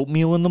eating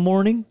oatmeal in the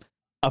morning.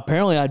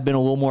 Apparently, I'd been a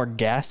little more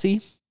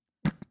gassy.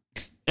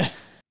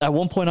 At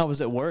one point, I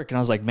was at work and I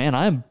was like, man,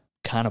 I'm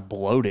kind of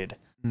bloated.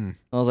 I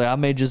was like, I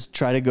may just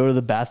try to go to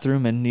the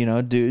bathroom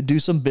and, do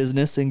some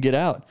business and get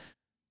out.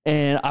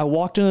 And I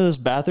walked into this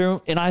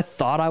bathroom and I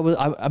thought I was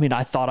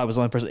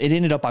the only person. It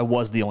ended up I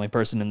was the only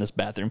person in this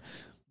bathroom,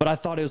 but I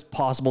thought it was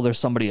possible there's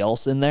somebody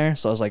else in there.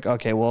 So I was like,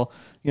 okay, well,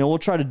 we'll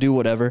try to do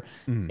whatever.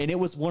 And it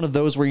was one of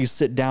those where you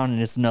sit down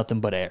and it's nothing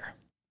but air.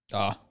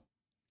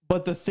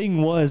 But the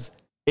thing is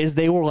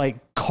they were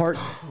like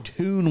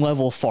cartoon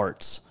level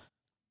farts.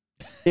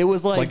 It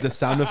was like the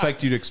sound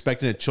effect you'd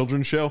expect in a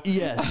children's show.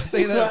 Yes.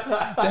 Say that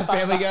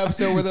Family Guy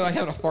episode where they're like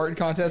having a farting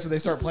contest where they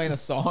start playing a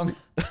song.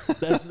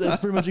 That's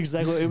pretty much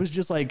exactly. It was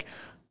just like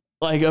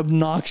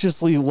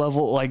obnoxiously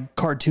level, like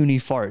cartoony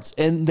farts,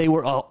 and they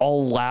were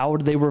all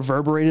loud. They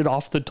reverberated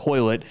off the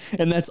toilet,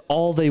 and that's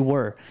all they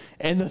were.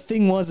 And the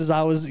thing is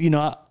I was,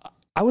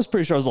 I was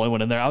pretty sure I was the only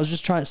one in there. I was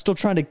just still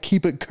trying to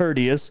keep it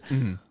courteous,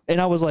 and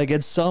I was like,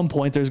 at some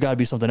point, there's got to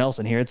be something else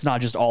in here. It's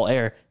not just all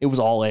air. It was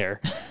all air.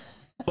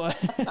 But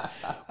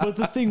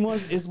the thing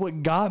is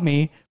what got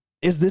me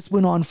is this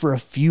went on for a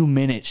few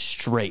minutes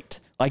straight.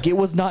 Like it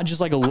was not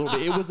just like a little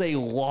bit, it was a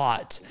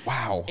lot.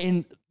 Wow.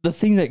 And the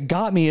thing that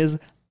got me is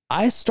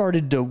I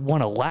started to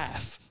want to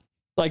laugh.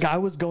 Like I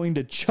was going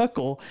to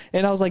chuckle,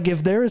 and I was like,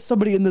 if there is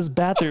somebody in this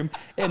bathroom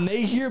and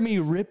they hear me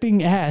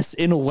ripping ass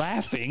and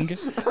laughing,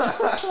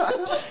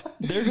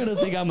 they're going to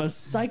think I'm a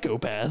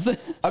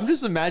psychopath. I'm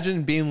just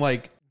imagining being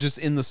like just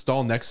in the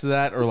stall next to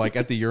that or like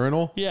at the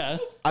urinal. Yeah.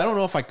 I don't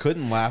know if I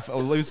couldn't laugh at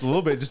least a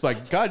little bit, just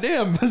like, God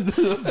damn.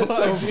 That's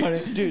so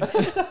funny. Dude,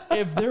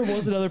 if there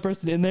was another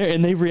person in there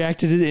and they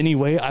reacted it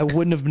anyway, I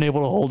wouldn't have been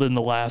able to hold in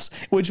the laughs,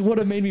 which would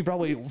have made me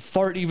probably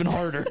fart even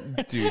harder.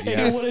 Dude,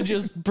 yeah. It would have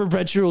just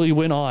perpetually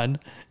went on.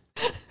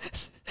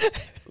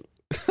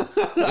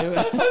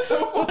 That's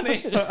so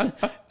funny.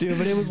 Dude,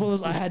 but it was one of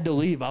those, I had to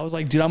leave. I was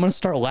like, dude, I'm going to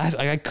start laughing.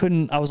 Like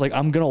I was like,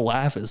 I'm going to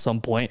laugh at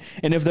some point.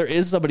 And if there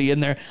is somebody in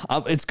there,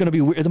 it's going to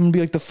be weird. I'm going to be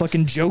like the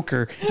fucking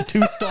Joker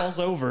 2 stalls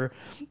over,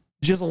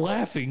 just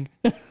laughing.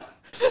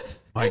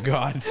 My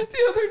God.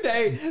 The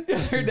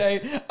other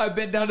day, I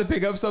bent down to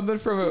pick up something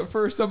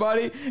for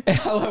somebody, and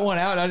I let one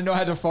out. I didn't know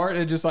how to fart, and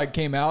it just like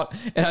came out.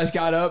 And I just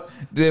got up.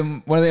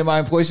 Then one of my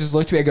employees just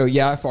looked at me. I go,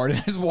 "Yeah, I farted."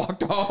 I just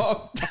walked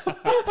off because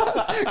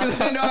I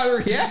didn't know how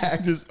to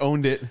react. Just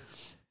owned it.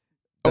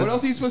 What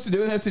else are you supposed to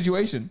do in that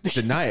situation?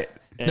 Deny it.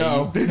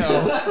 No, you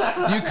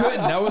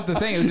couldn't. That was the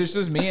thing. It was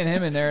just me and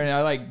him in there, and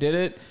I like did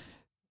it.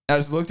 I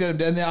just looked at him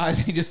dead in the eyes,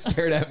 and he just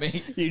stared at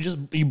me.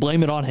 You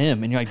blame it on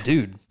him, and you're like,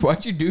 dude,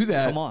 why'd you do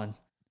that? Come on.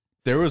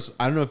 I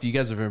don't know if you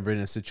guys have ever been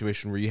in a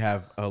situation where you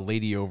have a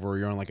lady over or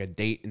you're on like a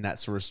date and that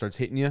sort of starts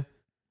hitting you.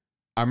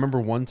 I remember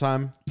one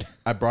time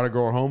I brought a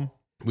girl home.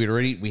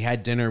 We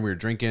had dinner, we were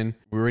drinking,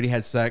 we already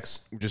had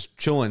sex, just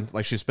chilling,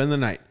 like she spent the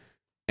night.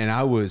 And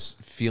I was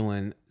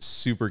feeling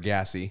super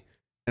gassy.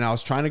 And I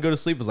was trying to go to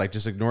sleep. I was like,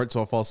 just ignore it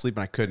till I fall asleep,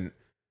 and I couldn't.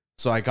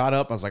 So I got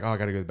up, I was like, oh, I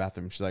gotta go to the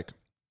bathroom. She's like,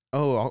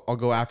 oh, I'll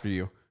go after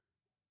you.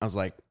 I was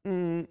like,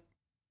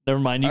 Never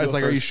mind. I was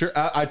like, first. Are you sure?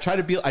 I try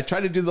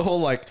to do the whole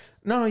like,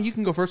 no, you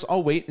can go first.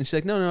 I'll wait. And she's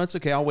like, no, it's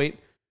okay. I'll wait.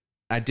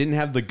 I didn't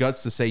have the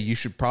guts to say you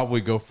should probably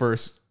go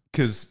first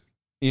because,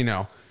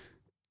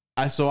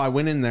 so I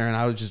went in there and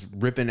I was just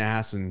ripping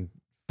ass and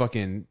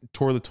fucking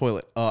tore the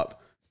toilet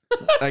up.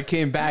 I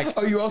came back.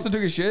 Oh, you also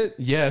took a shit?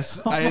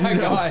 Yes. Oh my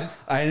God.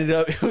 I ended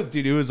up,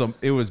 dude,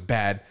 it was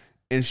bad.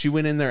 And she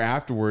went in there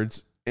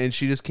afterwards and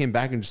she just came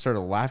back and just started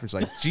laughing.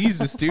 She's like,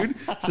 Jesus, dude.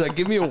 She's like,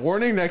 give me a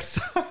warning next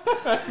time.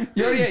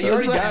 You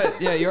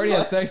already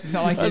had sex. It's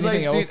not like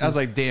anything else. I was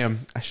like,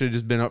 damn, I should have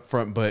just been up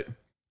front, but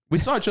we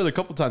saw each other a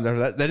couple times after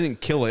that. That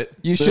didn't kill it.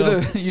 You should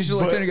have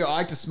looked at her and go, I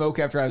like to smoke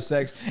after I have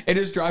sex, and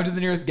just drive to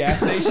the nearest gas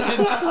station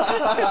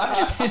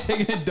and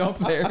take a dump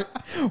there.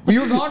 We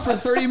were gone for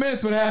 30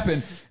 minutes. What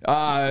happened?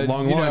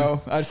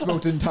 I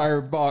smoked an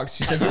entire box.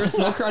 She's like, you're a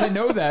smoker? I didn't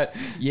know that.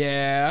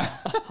 Yeah.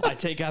 I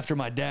take after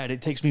my dad.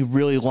 It takes me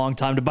really long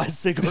time to buy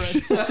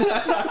cigarettes.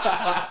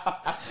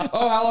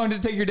 Oh, how long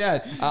did it take your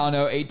dad? I don't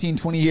know, 18,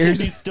 20 years.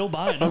 He's still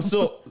buying them. I'm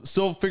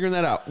still figuring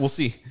that out. We'll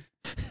see.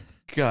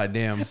 God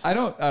damn. I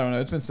don't know.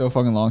 It's been so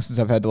fucking long since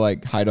I've had to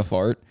like hide a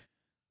fart.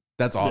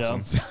 That's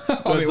awesome.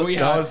 Yeah. I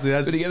mean, honestly,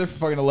 that's been together for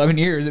fucking 11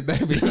 years. It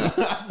better be.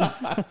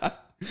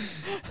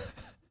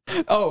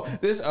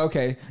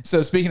 Okay.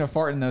 So speaking of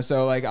farting though,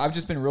 so like I've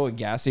just been really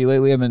gassy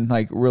lately. I've been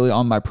like really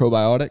on my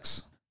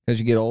probiotics. As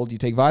you get old, you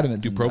take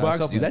vitamins. Do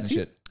probiotics do that and too?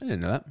 Shit. I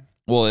didn't know that.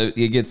 Well,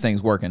 it gets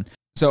things working.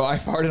 So I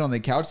farted on the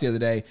couch the other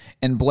day,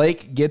 and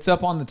Blake gets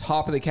up on the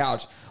top of the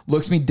couch,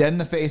 looks me dead in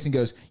the face, and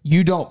goes,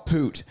 "You don't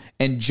poot,"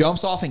 and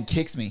jumps off and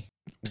kicks me.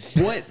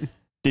 What?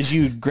 Did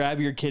you grab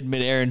your kid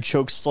midair and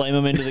choke slam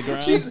him into the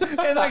ground?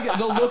 And like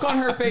the look on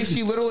her face,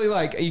 she literally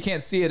like, you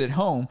can't see it at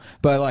home,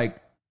 but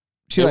like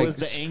she was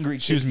the angry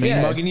kid. She was mean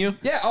mugging you?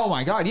 Yeah. Oh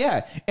my God.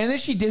 Yeah. And then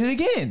she did it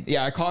again.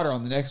 Yeah. I caught her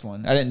on the next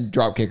one. I didn't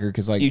drop kick her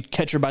because like you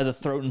catch her by the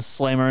throat and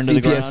slam her into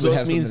the ground. So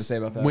have something to say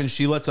about that. When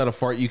she lets out a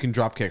fart, you can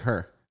drop kick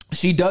her.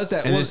 She does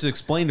that. And just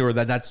explain to her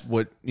that that's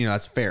what,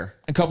 that's fair.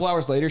 A couple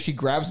hours later, she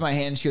grabs my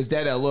hand. She goes,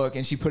 "Dad, look."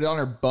 And she put it on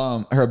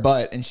her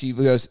butt. And she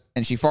goes,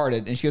 and she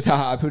farted. And she goes,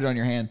 "Haha, I put it on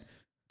your hand."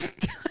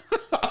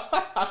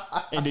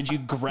 And did you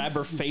grab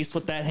her face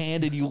with that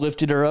hand and you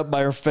lifted her up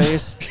by her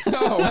face?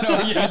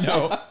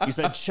 No. You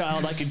said,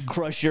 child, I can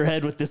crush your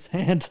head with this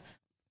hand.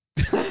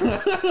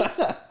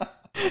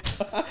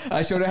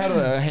 I showed her how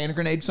to hand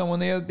grenade someone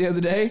the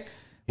other day.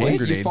 Hand You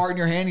grenade? fart in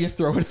your hand, you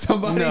throw it at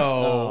somebody.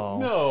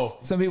 No.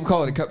 Some people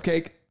call it a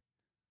cupcake.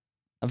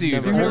 I've Dude,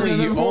 never heard only of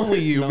you, it. only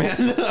you, No. man.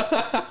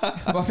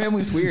 My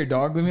family's weird,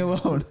 dog. Leave me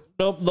alone.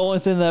 Nope. The only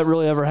thing that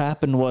really ever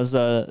happened was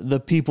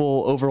the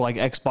people over like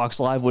Xbox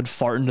Live would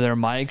fart into their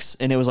mics,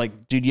 and it was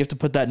like, dude, you have to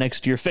put that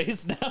next to your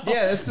face now.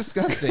 Yeah, that's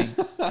disgusting.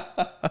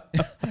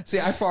 See,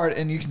 I fart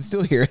and you can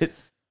still hear it.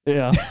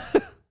 Yeah.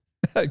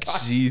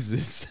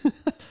 Jesus.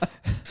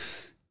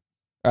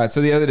 All right.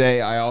 So the other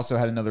day, I also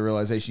had another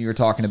realization. You were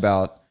talking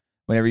about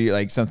whenever you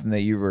like something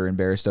that you were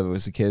embarrassed of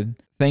as a kid,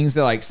 things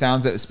that like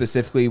sounds that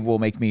specifically will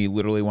make me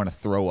literally want to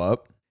throw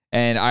up.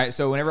 And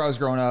so whenever I was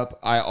growing up,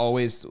 I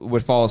always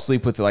would fall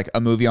asleep with like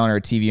a movie on or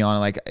a TV on.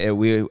 Like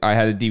I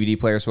had a DVD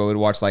player, so I would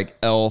watch like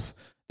Elf,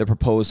 The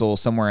Proposal,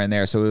 somewhere in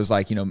there. So it was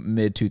like,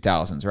 mid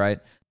 2000s, right?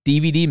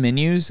 DVD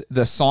menus,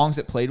 the songs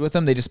that played with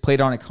them, they just played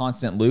on a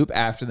constant loop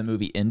after the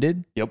movie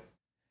ended. Yep.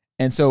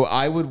 And so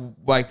I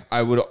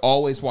would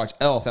always watch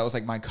Elf. That was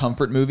like my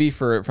comfort movie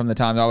from the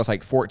time I was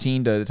like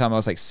 14 to the time I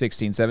was like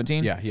 16,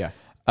 17. Yeah.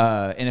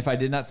 And if I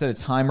did not set a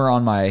timer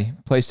on my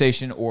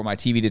PlayStation or my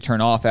TV to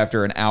turn off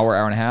after an hour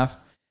and a half,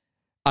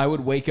 I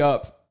would wake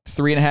up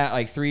 3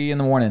 in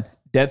the morning,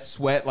 dead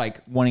sweat,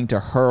 like wanting to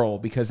hurl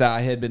because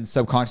I had been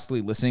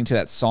subconsciously listening to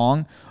that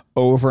song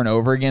over and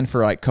over again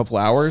for like a couple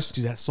hours.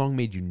 Dude, that song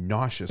made you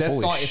nauseous. That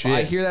Holy song, shit. if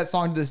I hear that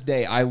song to this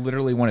day, I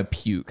literally want to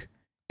puke.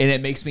 And it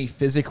makes me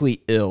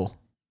physically ill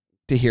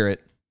to hear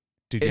it.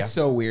 Dude, It's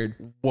so weird.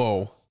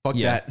 Whoa. Fuck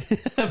Yeah.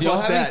 that. Do y'all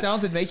have any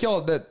sounds that make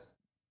y'all that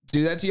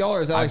do that to y'all,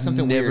 or is that like I've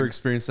something never weird?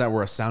 experienced that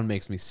where a sound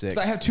makes me sick. 'Cause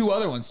I have two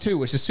other ones too,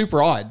 which is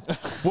super odd.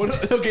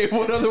 What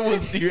other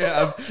ones do you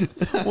have?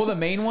 Well, the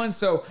main one.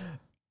 So,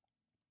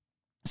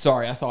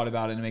 sorry, I thought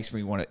about it and it makes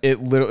me want to.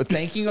 It literally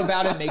thinking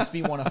about it makes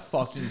me want to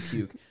fucking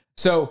puke.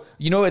 So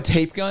a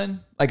tape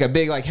gun, like a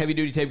big like heavy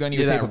duty tape gun, you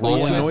Yeah, would take that a box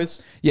rolling with?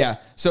 noise? Yeah.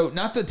 So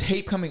not the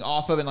tape coming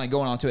off of it and like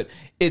going onto it.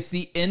 It's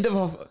the end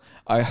of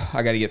I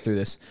got to get through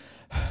this.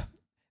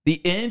 The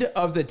end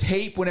of the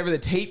tape, whenever the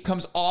tape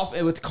comes off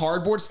with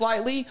cardboard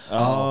slightly,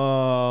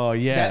 Oh,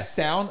 yeah. that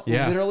sound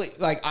literally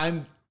like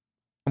I'm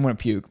gonna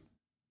puke.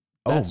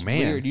 That's oh, man.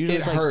 weird. Usually It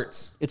it's like,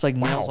 hurts. it's like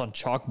nails Wow. on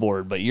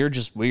chalkboard, but you're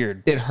just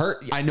weird. It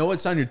hurt. I know what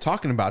sound you're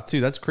talking about,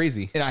 too. That's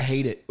crazy. And I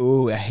hate it.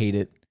 Ooh, I hate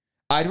it.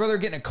 I'd rather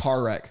get in a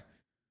car wreck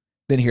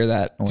than hear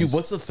that noise. Dude,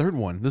 what's the third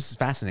one? This is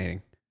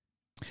fascinating.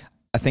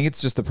 I think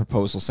it's just the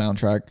Proposal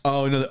soundtrack.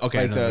 Oh, no.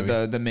 Okay.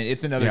 Like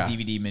it's another Yeah.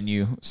 DVD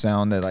menu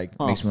sound that like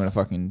makes me want to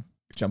fucking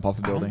jump off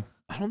a building.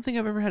 I don't think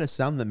I've ever had a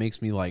sound that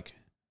makes me like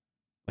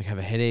have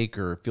a headache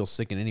or feel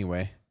sick in any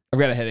way. I've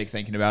got a headache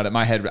thinking about it.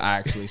 My head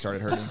actually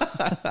started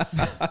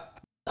hurting.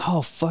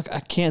 Oh, fuck. I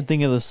can't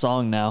think of the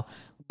song now,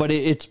 but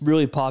it's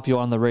really popular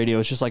on the radio.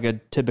 It's just like a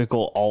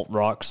typical alt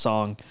rock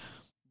song.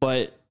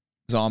 But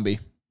Zombie.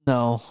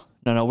 no,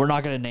 we're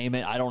not going to name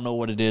it. I don't know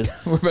what it is.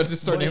 We're about to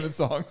start But naming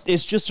songs.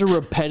 It's just a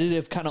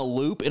repetitive kind of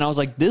loop. And I was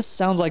like, this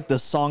sounds like the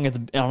song on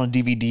a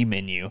DVD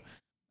menu.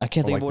 I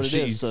can't think Like of what the it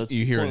shit is. So it's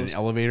you hear in an close.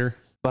 elevator.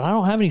 But I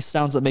don't have any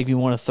sounds that make me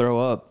want to throw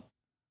up.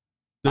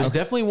 There's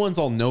definitely ones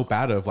I'll nope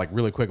out of like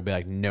really quick and be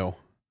like, no,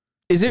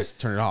 Is it just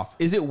turn it off.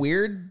 is it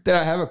weird that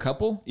I have a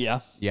couple?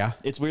 Yeah. Yeah.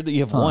 It's weird that you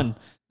have one.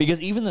 Because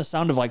even the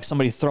sound of like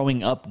somebody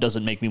throwing up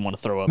doesn't make me want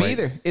to throw up. Me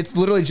either. It's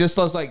literally just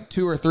those like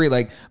two or three.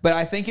 But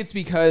I think it's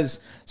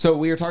because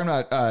we were talking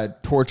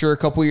about torture a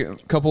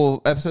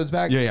couple episodes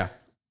back. Yeah.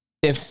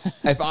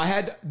 If I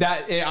had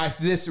that,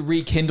 this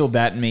rekindled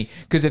that in me.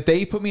 Because if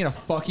they put me in a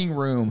fucking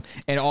room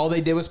and all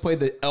they did was play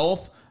the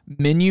Elf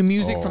menu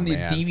music Oh, from the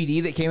man.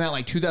 DVD that came out in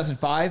like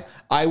 2005,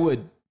 I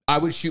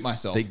would shoot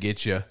myself. They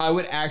get you. I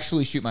would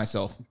actually shoot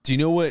myself. Do you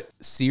know what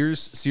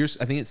Sears,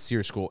 I think it's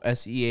Sears School,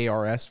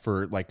 SEARS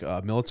for like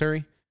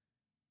military?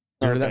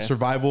 Or that Okay.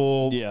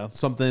 survival, Yeah.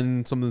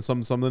 something.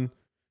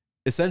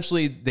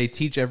 Essentially, they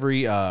teach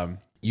every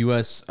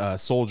U.S.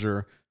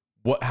 Soldier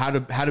how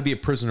to be a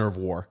prisoner of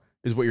war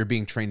is what you're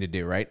being trained to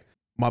do, right?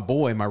 My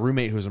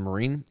roommate who's a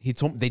Marine, he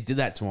told me they did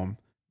that to him.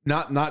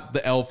 Not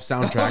the Elf I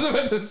was soundtrack,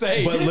 about to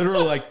say, but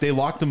literally like they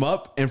locked him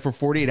up, and for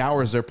 48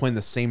 hours they're playing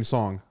the same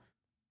song.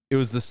 It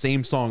was the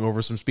same song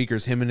over some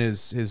speakers. Him and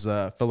his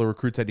fellow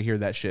recruits had to hear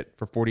that shit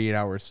for 48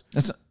 hours.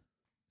 it's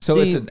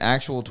See, an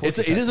actual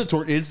torture. It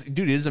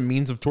is a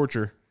means of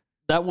torture.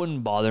 That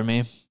wouldn't bother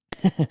me.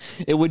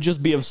 It would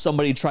just be if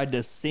somebody tried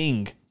to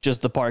sing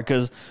just the part.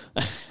 Because,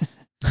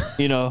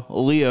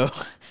 Leo,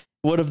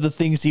 one of the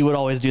things he would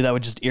always do that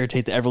would just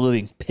irritate the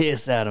ever-living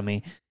piss out of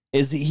me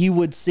is he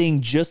would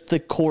sing just the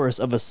chorus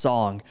of a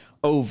song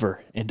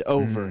over and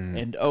over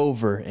and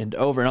over and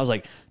over. And I was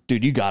like,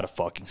 dude, you gotta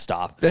fucking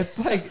stop. That's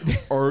like,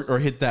 or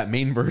hit that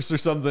main verse or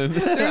something.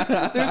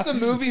 there's some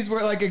movies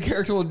where like a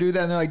character will do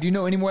that and they're like, do you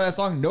know any more of that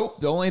song?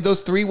 Nope, only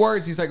those 3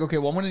 words. He's like, okay,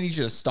 well, I'm gonna need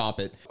you to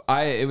stop it.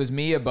 It was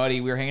me, a buddy.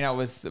 We were hanging out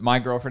with my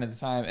girlfriend at the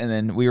time, and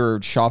then we were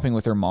shopping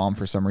with her mom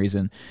for some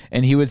reason,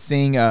 and he would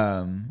sing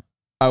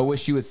I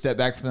wish you would step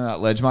back from that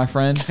ledge, my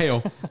friend.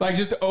 Hell. Like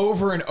just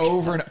over and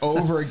over and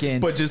over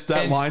again. But just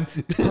that line.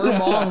 Her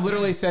mom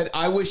literally said,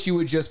 I wish you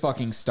would just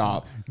fucking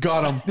stop.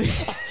 Got him.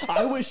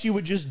 I wish you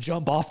would just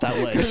jump off that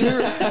ledge.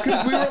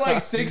 Because we were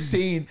like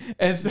 16.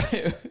 And so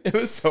it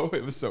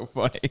was so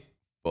funny.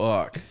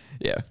 Fuck.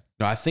 Yeah.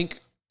 No, I think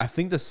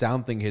the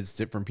sound thing hits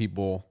different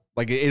people.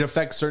 Like it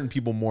affects certain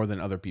people more than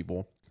other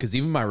people. Because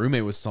even my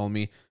roommate was telling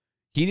me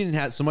he didn't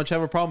have so much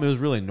have a problem. It was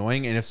really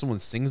annoying. And if someone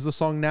sings the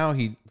song now,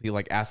 he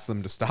like asks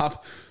them to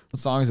stop. What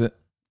song is it?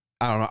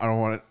 I don't know. I don't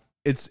want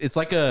it. It's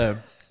like a.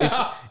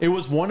 It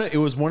was one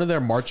of their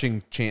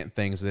marching chant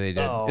things that they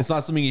did. Oh. It's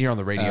not something you hear on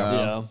the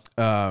radio.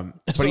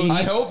 But So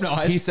I hope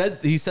not. He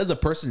said the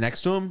person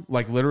next to him,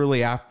 like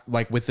literally after,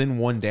 like within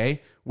one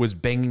day, was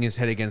banging his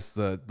head against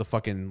the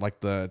fucking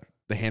like the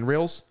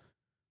handrails.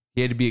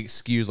 He had to be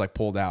excused, like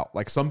pulled out.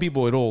 Like some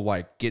people, it'll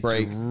like get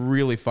to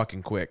really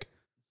fucking quick.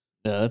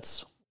 Yeah,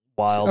 that's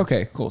wild.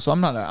 Okay, cool. So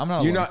I'm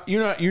not.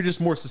 You're just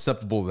more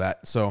susceptible to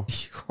that. So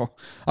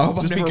I hope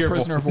I'm just be never a careful.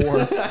 prisoner of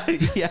war.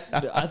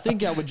 yeah. I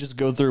think I would just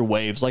go through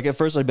waves. Like at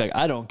first I'd be like,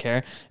 I don't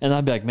care. And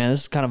I'd be like, man,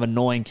 this is kind of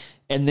annoying.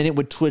 And then it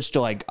would twitch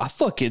to like,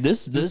 fuck it.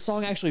 This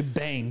song actually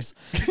bangs.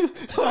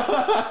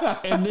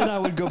 And then I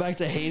would go back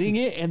to hating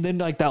it. And then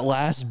like that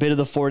last bit of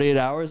the 48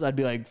 hours, I'd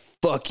be like,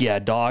 fuck yeah,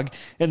 dog.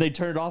 And they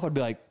turn it off. I'd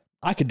be like,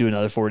 I could do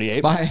another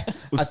 48.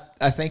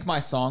 I think my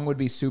song would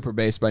be Super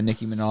Bass by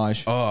Nicki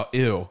Minaj. Oh,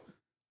 ew.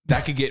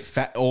 That could get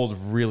old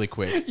really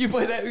quick. You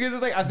play that because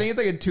it's like I think it's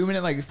like a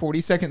 2-minute, like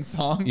 40-second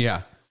song.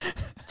 Yeah.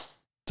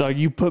 So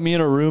you put me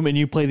in a room and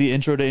you play the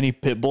intro to any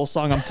Pitbull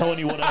song. I'm telling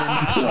you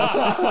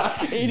whatever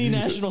any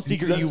national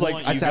secret That's you like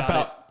want. I You tap got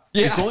out.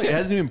 Yeah, it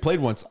hasn't even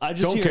played once. I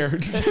just don't hear- care.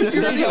 You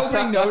hear the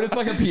opening note? It's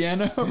like a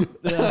piano.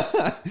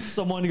 it.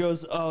 Someone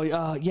goes, "Oh,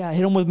 yeah,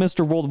 hit him with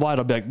Mr. Worldwide."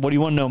 I'll be like, "What do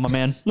you want to know, my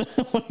man?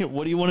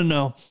 What do you want to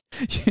know?"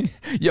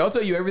 Yeah, I'll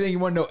tell you everything you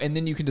want to know, and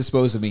then you can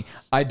dispose of me.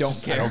 I don't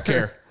care. I don't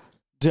care.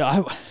 Dude,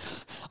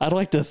 I'd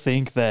like to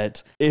think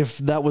that if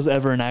that was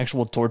ever an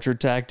actual torture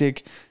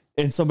tactic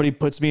and somebody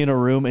puts me in a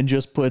room and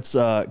just puts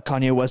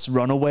Kanye West's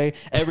Runaway,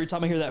 every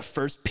time I hear that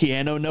first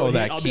piano note,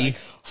 that I'll key? be like,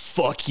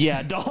 fuck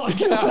yeah,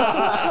 dog.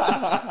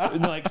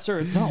 And they're like, sir,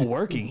 it's not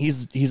working.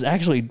 He's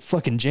actually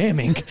fucking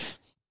jamming.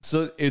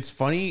 So it's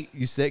funny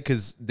you said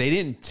because they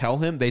didn't tell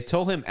him. They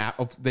told him.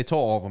 They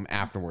told all of them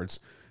afterwards.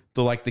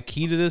 The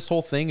key to this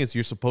whole thing is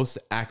you're supposed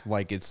to act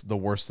like it's the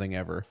worst thing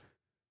ever.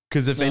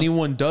 Because if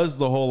anyone does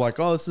the whole like,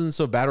 oh, this isn't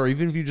so bad, or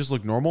even if you just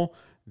look normal,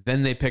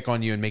 then they pick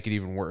on you and make it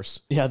even worse.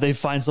 Yeah, they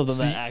find something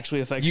that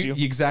actually affects you.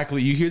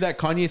 Exactly. You hear that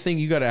Kanye thing,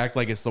 you got to act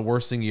like it's the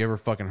worst thing you ever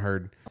fucking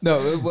heard. No,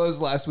 it was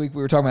last week.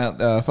 We were talking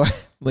about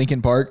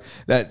Linkin Park,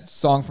 that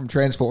song from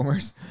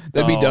Transformers.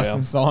 That'd be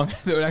Dustin's song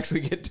that would actually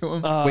get to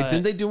him. Wait,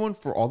 didn't they do one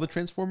for all the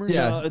Transformers?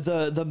 Yeah.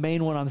 The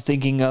main one I'm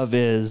thinking of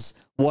is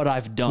What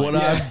I've Done. What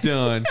I've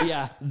done.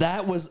 Yeah,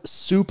 that was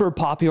super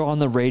popular on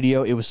the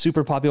radio. It was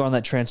super popular on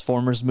that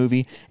Transformers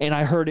movie, and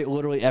I heard it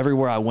literally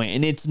everywhere I went.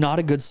 And it's not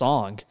a good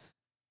song.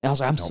 And I was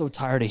like, I'm so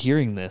tired of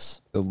hearing this.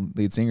 The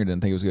lead singer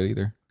didn't think it was good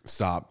either.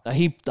 Stop. I'm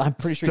pretty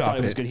sure he Stop thought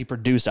it was it. good. He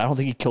produced it. I don't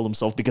think he killed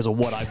himself because of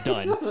What I've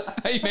Done.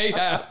 He may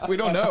have. We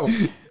don't know.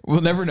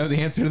 We'll never know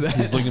the answer to that.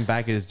 He's looking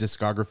back at his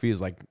discography.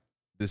 Is like,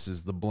 this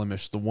is the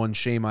blemish, the one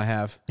shame I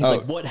have. He's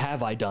like, what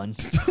have I done?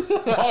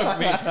 Fuck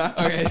me.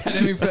 Okay, I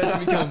didn't mean for that to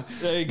become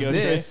There you go.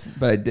 this, Jay.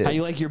 but I did. How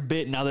you like your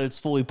bit now that it's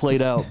fully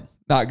played out?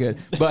 Not good.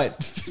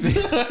 But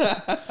speaking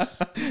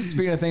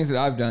of things that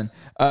I've done,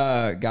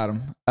 got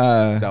him.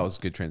 That was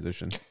a good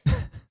transition.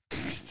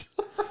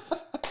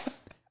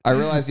 I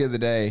realized the other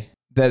day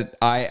that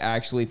I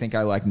actually think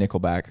I like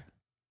Nickelback.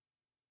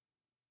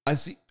 I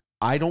see.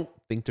 I don't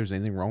think there's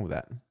anything wrong with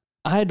that.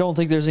 I don't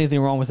think there's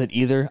anything wrong with it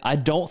either. I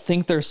don't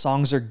think their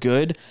songs are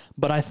good,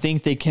 but I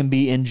think they can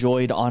be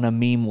enjoyed on a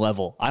meme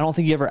level. I don't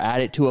think you ever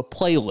add it to a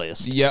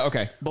playlist. Yeah,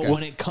 okay. But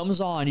when it comes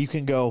on, you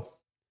can go,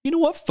 you know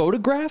what?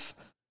 Photograph?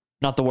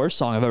 Not the worst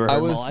song I've ever heard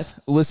in my life.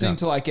 Listening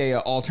to like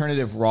a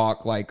alternative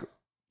rock like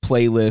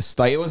playlist.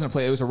 Like it wasn't a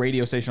play, it was a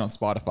radio station on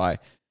Spotify.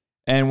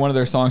 And one of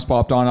their songs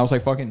popped on. I was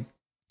like fucking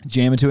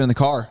jamming to it in the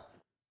car.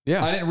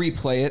 Yeah. I didn't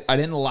replay it. I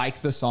didn't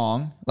like the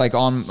song like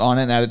on it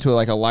and add it to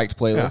like a liked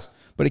playlist. Yeah.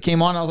 But it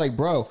came on and I was like,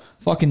 bro,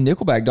 fucking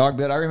Nickelback, dog.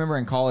 But I remember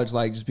in college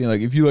like just being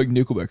like, if you like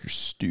Nickelback, you're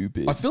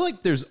stupid. I feel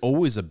like there's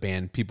always a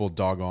band people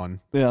dog on.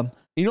 Yeah.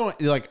 You know,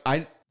 like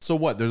so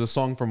what? There's a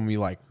song from me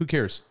like, who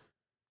cares?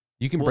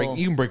 You can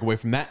break away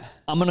from that.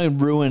 I'm gonna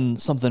ruin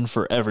something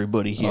for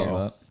everybody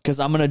here because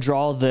I'm gonna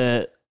draw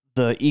the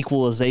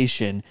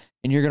equalization,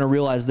 and you're gonna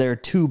realize there are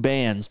two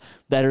bands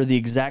that are the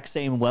exact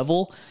same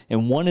level,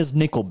 and one is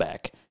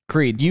Nickelback,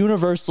 Creed,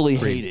 universally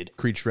hated.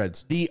 Creed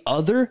shreds. The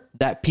other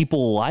that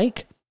people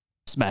like,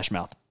 Smash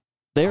Mouth.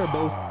 They are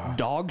both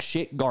dog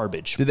shit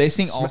garbage. Did they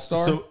sing All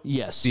Star? So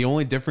Yes. the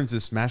only difference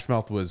is Smash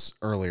Mouth was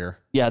earlier.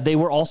 Yeah, they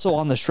were also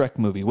on the Shrek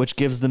movie, which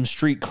gives them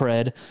street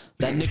cred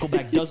that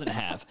Nickelback doesn't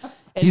have.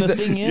 And the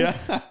thing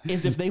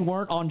is if they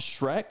weren't on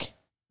Shrek,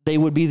 they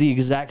would be the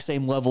exact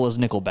same level as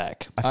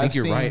Nickelback. I think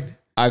you're right.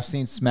 I've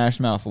seen Smash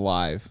Mouth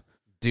live,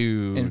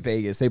 dude, in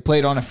Vegas. They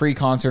played on a free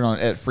concert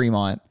at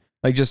Fremont.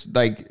 Like just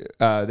like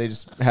they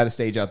just had a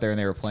stage out there and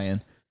they were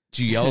playing.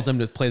 Did you yell at them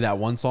to play that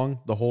one song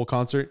the whole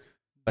concert?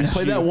 Like,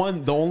 play that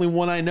one, the only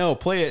one I know.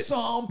 Play it.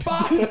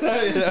 Somebody.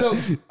 So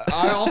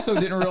I also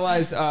didn't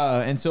realize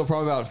until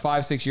probably about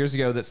 5-6 years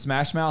ago that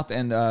Smash Mouth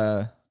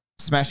and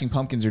Smashing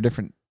Pumpkins are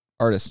different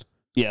artists.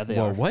 Yeah, they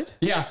Whoa, are. what?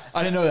 Yeah,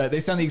 I didn't know that. They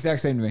sound the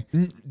exact same to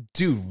me.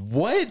 Dude,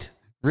 what?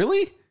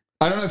 Really?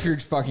 I don't know if you're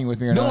fucking with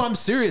me or No, not. I'm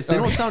serious. They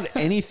don't sound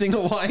anything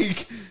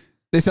alike.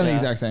 They sound the Yeah.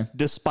 exact same.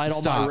 Despite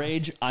all my Stop.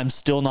 rage, I'm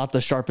still not the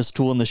sharpest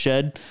tool in the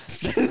shed.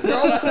 They're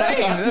all the same.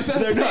 That's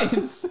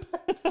the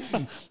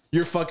same.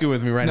 You're fucking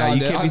with me right No, now. You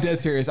dude, can't I'm be dead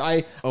serious.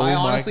 I my-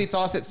 honestly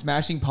thought that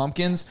Smashing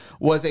Pumpkins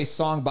was a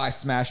song by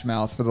Smash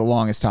Mouth for the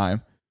longest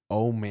time.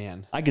 Oh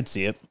man. I could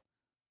see it.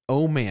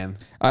 Oh man.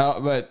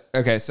 But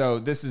okay, so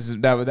this is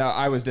that.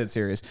 I was dead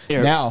serious.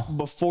 Here, Now,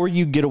 before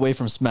you get away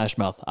from Smash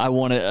Mouth,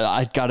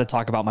 I got to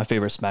talk about my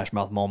favorite Smash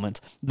Mouth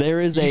moment. There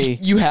is a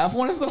you have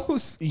one of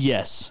those?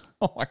 yes.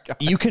 Oh my god!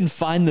 You can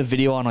find the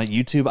video on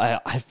YouTube.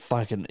 I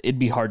fucking it'd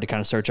be hard to kind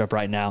of search up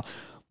right now,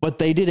 but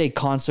they did a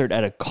concert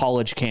at a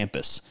college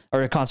campus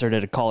or a concert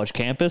at a college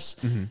campus.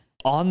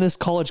 On this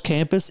college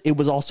campus, it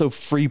was also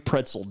free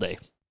pretzel day.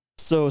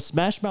 So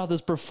Smash Mouth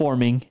is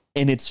performing,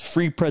 and it's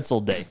free pretzel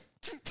day.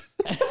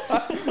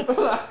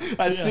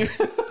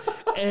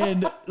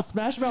 And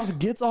Smash Mouth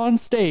gets on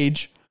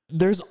stage.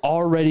 There's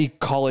already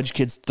college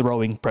kids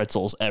throwing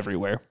pretzels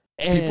everywhere.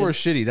 And People are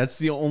shitty. That's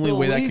the only the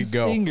way that lead could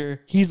go. Singer,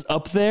 he's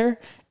up there,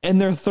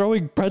 and they're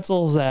throwing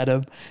pretzels at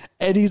him,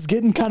 and he's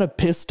getting kind of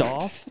pissed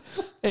off.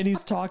 And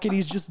he's talking,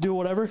 he's just doing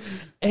whatever.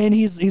 And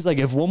he's like,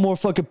 if one more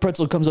fucking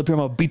pretzel comes up here,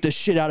 I'm gonna beat the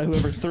shit out of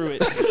whoever threw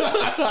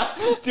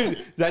it.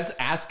 Dude, that's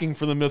asking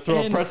for them to throw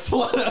a And-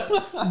 pretzel at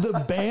him.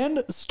 The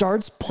band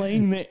starts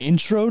playing the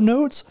intro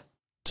notes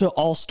to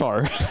All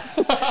Star.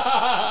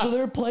 So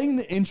they're playing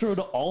the intro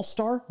to All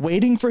Star,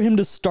 waiting for him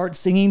to start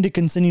singing to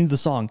continue the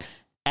song.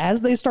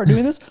 As they start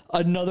doing this,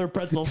 another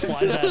pretzel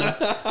flies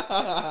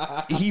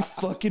at him. He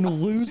fucking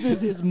loses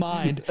his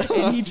mind,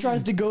 and he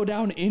tries to go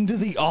down into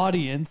the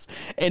audience,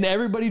 and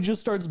everybody just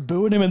starts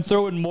booing him and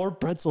throwing more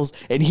pretzels,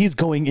 and he's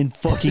going in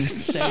fucking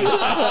insane.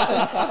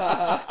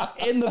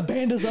 And the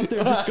band is up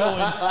there just going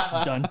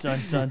dun dun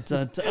dun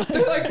dun dun.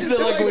 They're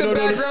like we don't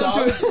know to stop.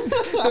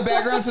 the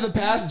background to the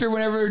pastor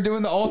whenever they're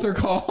doing the altar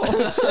call.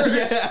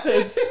 Yeah,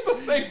 it's the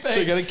same They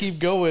thing. gotta keep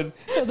going.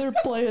 And they're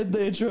playing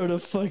the intro to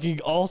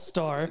fucking All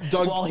Star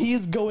Doug- while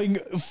he's going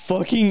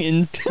fucking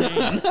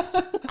insane.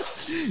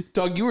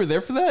 Doug, you were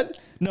there for that?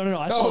 No.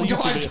 I saw Oh the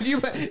YouTube god, video. can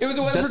you? It was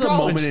a weather That's for a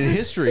college. moment in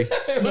history.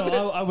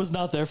 No, I was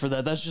not there for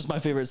that. That's just my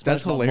favorite Smash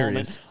That's Mouth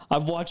hilarious. moment.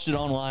 I've watched it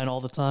online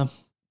all the time.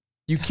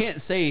 You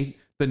can't say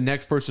the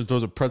next person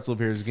throws a pretzel up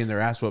here is getting their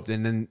ass whooped,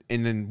 and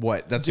then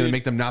what? That's gonna Dude.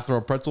 make them not throw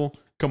a pretzel?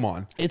 Come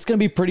on. It's going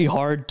to be pretty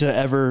hard to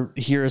ever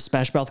hear a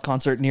Smash Mouth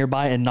concert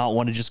nearby and not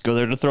want to just go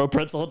there to throw a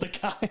pretzel at the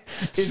guy.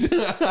 Is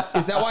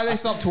that why they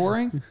stopped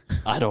touring?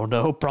 I don't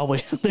know.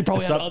 Probably. They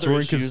probably had Stop other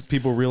touring because issues.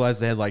 people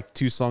realized they had like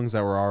 2 songs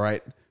that were all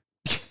right.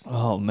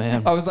 Oh,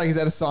 man. I was like, is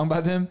that a song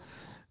by them?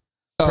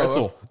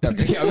 Pretzel.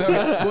 Yeah,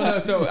 well, no.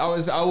 So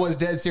I was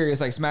dead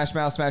serious. Like Smash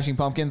Mouth, Smashing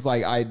Pumpkins.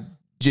 Like I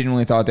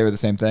genuinely thought they were the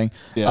same thing.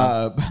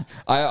 Yeah.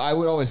 I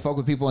would always fuck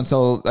with people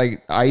until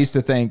like I used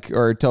to think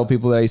or tell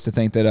people that I used to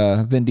think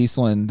that Vin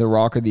Diesel and The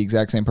Rock are the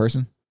exact same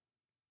person.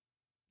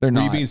 They're Were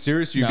not. you being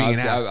serious? Or you No, being an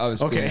I- ass? I was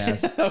being okay. an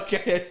ass.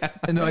 Okay.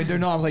 And they're like, they're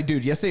not. I'm like,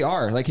 dude, yes, they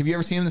are. Like, have you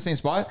ever seen them in the same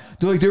spot?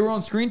 They're like, they were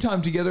on screen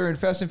time together in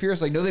Fast and Furious.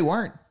 Like, no, they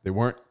weren't. They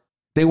weren't.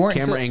 They weren't.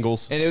 Camera until-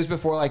 angles. And it was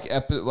before like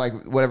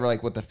whatever,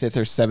 like what the 5th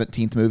or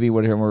 17th movie,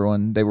 whatever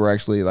one they were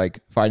actually like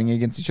fighting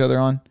against each other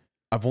on.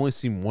 I've only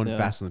seen one Yeah.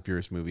 Fast and the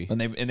Furious movie.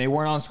 And they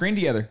weren't on screen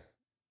together.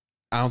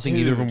 I don't think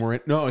either of them were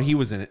in. No, he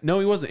was in it. No,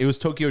 he wasn't. It was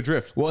Tokyo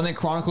Drift. Well, and then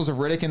Chronicles of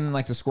Riddick and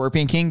like the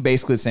Scorpion King,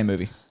 basically the same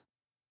movie.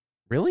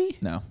 Really?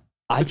 No.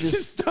 I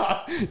just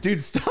Stop.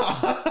 Dude,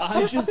 stop.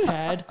 I just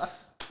had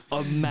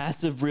a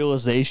massive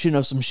realization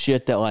of some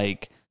shit that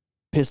like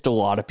pissed a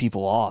lot of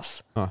people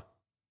off. Huh.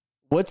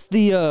 What's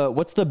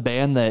the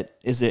band that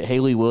is it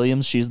Haley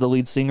Williams? She's the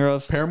lead singer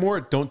of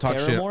Paramore? Don't talk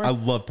Paramore? shit. I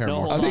love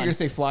Paramore. No, I hold think on. you're gonna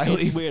say It's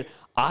Flyleaf. weird.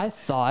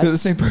 They're the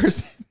same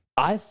person.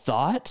 I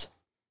thought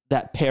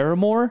that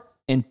Paramore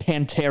and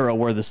Pantera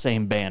were the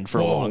same band for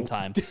a long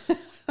time.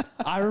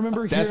 I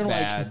remember That's hearing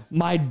bad. like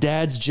my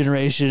dad's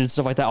generation and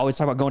stuff like that always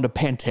talk about going to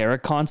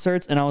Pantera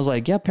concerts, and I was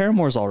like, yeah,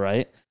 Paramore's all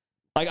right.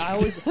 Like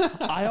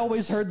I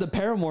always heard the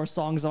Paramore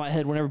songs in my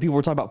head whenever people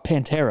were talking about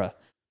Pantera,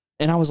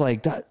 and I was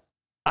like,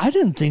 I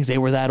didn't think they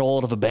were that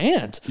old of a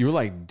band. You were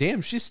like,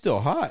 damn, she's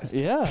still hot.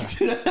 Yeah,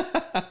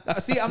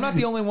 See, I'm not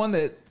the only one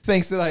that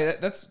thinks that like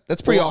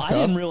that's pretty well, off I cuff.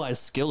 didn't realize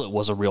Skillet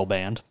was a real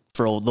band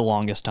for the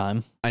longest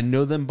time. I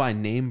know them by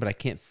name, but I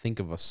can't think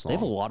of a song. They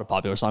have a lot of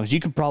popular songs. You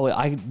could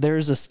probably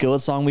there's a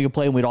Skillet song we could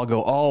play and we'd all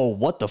go, oh,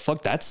 what the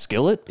fuck? That's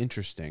Skillet?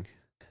 Interesting.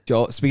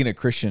 Joel, speaking of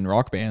Christian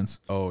rock bands,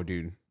 Oh,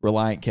 dude.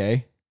 Reliant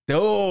K.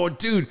 Oh,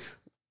 dude.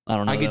 I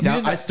don't know. I get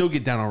them. down. I still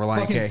get down on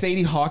Reliant Fucking K.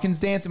 Sadie Hawkins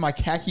dance in my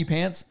khaki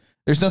pants.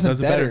 There's nothing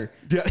That's better.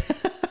 Yeah.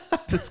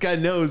 This guy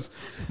knows.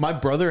 My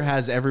brother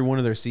has every one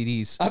of their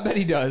CDs. I bet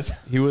he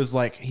does. He was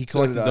like, he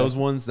collected those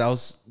ones. That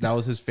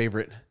was his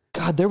favorite.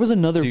 God, there was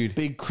another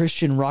big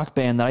Christian rock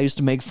band that I used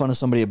to make fun of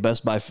somebody at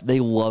Best Buy. They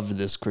loved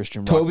this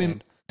Christian rock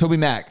band. Toby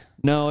Mac.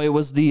 No, it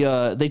was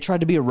they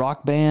tried to be a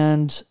rock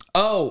band.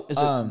 Oh, is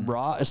it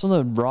rock? It's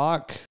something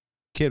rock.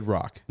 Kid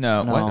Rock.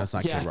 No, what? No, it's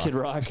not Kid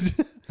Rock.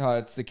 Oh,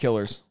 it's the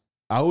Killers.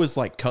 I always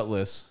like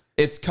Cutlass.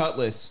 It's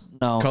Cutlass.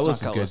 No,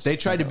 Cutlass is good. They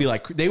tried to be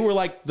like, they were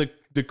like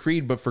the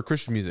Creed, but for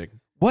Christian music.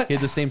 What? He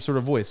had the same sort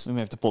of voice. We may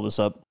have to pull this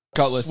up.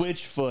 Cutlass.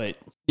 Switchfoot.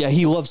 Yeah,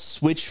 he loves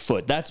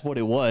Switchfoot. That's what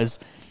it was.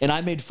 And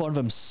I made fun of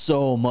him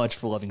so much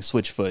for loving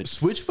Switchfoot.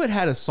 Switchfoot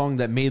had a song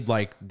that made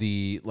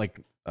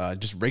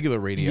just regular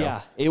radio.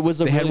 Yeah, it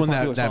was a They really had one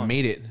popular that song.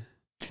 made it.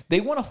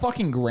 They won a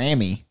fucking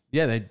Grammy.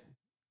 Yeah,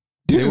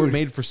 they were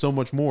made for so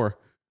much more,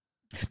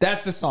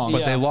 That's the song.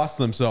 but they lost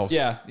themselves.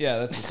 Yeah,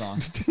 that's the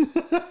song.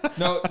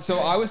 No, so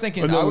I was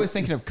thinking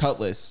of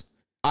Cutlass.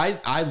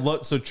 I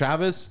love. So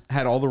Travis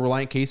had all the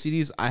Reliant K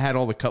CDs. I had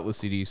all the Cutlass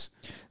CDs.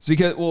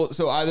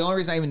 The only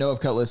reason I even know of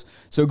Cutlass.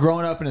 So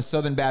growing up in a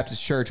Southern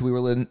Baptist church, we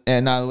were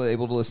not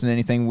able to listen to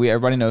anything.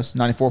 Everybody knows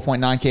 94.9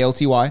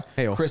 KLTY.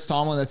 Hey-o. Chris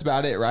Tomlin. That's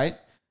about it, right?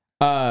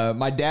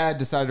 My dad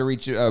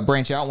decided to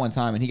branch out one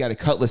time, and he got a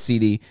Cutlass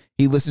CD.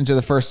 He listened to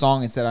the first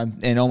song and said,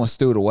 and almost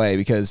threw it away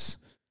because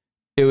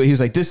he was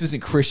like, "This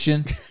isn't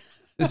Christian.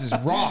 This is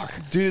rock,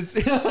 Dude,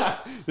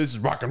 this is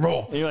rock and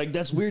roll." And you're like,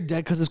 that's weird,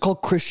 Dad, because it's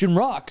called Christian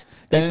rock.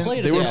 They played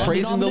it. They were at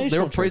praising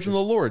denominational the churches.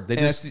 Lord. They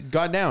And just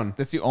got down.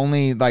 That's the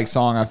only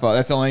song I thought.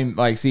 That's the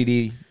only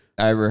CD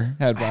I ever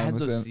had.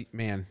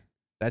 Man,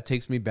 that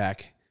takes me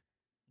back.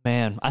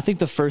 Man, I think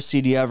the first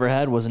CD I ever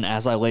had was an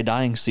As I Lay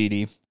Dying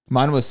CD.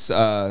 Mine was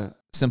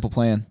Simple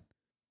Plan.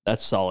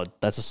 That's solid.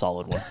 That's a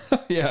solid one.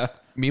 Yeah,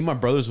 Me and my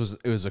brothers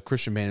it was a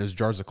Christian band. It was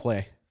Jars of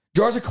Clay.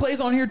 Jars of Clay's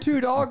on here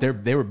too, dog.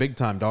 They were big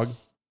time, dog.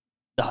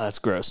 Oh, that's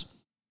gross.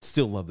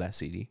 Still love that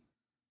CD.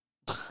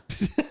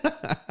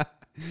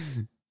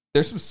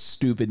 There's some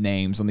stupid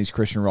names on these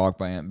Christian rock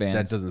bands.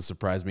 That doesn't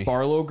surprise me.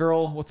 Barlow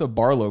Girl? What's a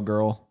Barlow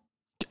Girl?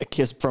 A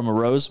Kiss from a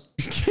Rose.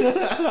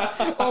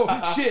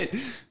 Oh, shit.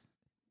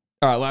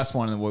 All right, last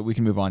one, and we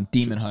can move on.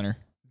 Demon Hunter.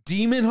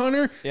 Demon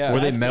Hunter? Yeah. Were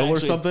they That's metal or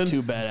actually something?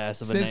 Too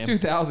badass of a Since name.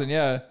 2000,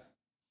 yeah.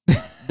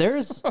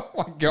 There's Oh,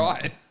 my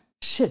God.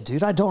 shit,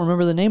 dude. I don't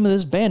remember the name of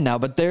this band now,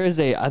 but there is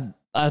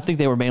I think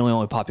they were mainly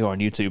only popular on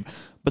YouTube.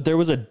 But there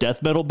was a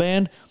death metal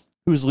band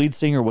whose lead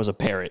singer was a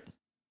parrot.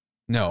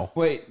 No.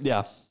 Wait.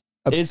 Yeah.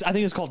 I think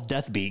it's called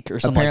Deathbeak or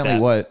something Apparently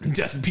like that. what?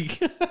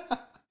 Deathbeak.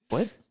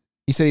 What?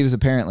 You said he was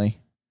apparently.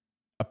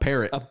 A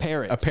parrot. A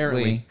parrot.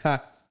 Apparently. Lee.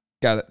 Ha,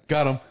 Got it.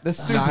 got him. That's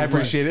No, stupid. I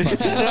appreciate it.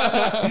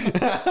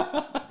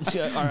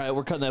 Yeah, all right,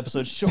 we're cutting the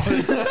episode short.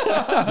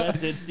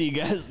 That's it. See you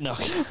guys. No.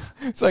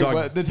 It's like Dog.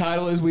 what the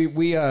title is.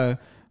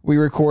 We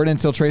record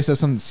until Trey says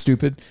something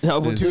stupid. No,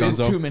 It is Two,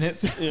 Dunzo. 2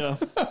 minutes. yeah.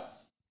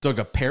 Doug,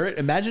 a parrot?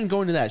 Imagine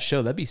going to that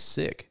show. That'd be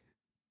sick.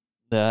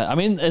 I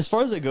mean, as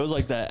far as it goes,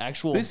 like the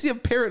actual They see a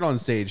parrot on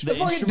stage. the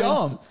fucking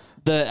instruments, dumb.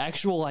 the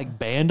actual like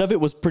band of it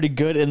was pretty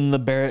good, and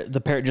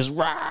the parrot just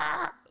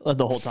rah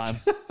the whole time.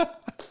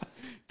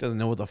 Doesn't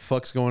know what the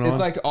fuck's going on. It's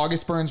like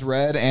August Burns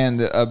Red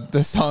and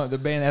the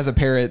band has a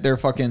parrot. They're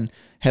fucking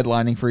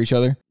headlining for each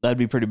other. That'd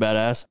be pretty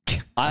badass.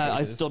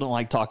 I still don't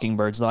like talking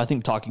birds though. I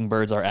think talking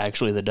birds are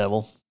actually the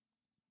devil.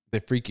 they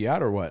freak you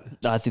out or what?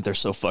 I think they're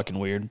so fucking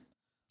weird.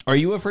 Are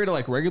you afraid of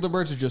like regular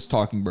birds or just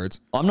talking birds?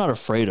 I'm not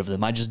afraid of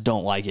them. I just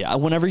don't like it.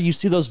 Whenever you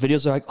see those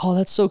videos, they're like, "Oh,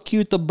 that's so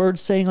cute." The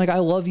bird's saying like "I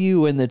love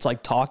you," and it's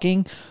like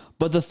talking.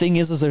 But the thing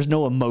is there's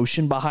no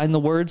emotion behind the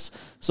words,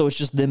 so it's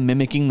just them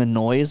mimicking the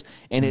noise,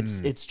 and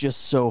it's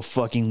just so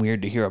fucking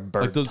weird to hear a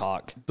bird Like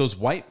talk. those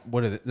white,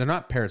 what are they? They're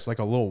not parrots, like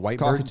a little white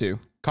Cockatoo.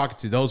 bird.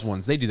 Cockatoo, those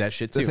ones. They do that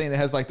shit The too. thing that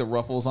has like the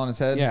ruffles on its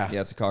head. Yeah. Yeah,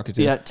 it's a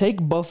cockatoo. Yeah, take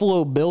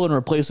Buffalo Bill and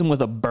replace him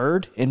with a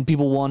bird, and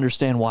people will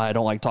understand why I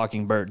don't like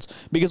talking birds.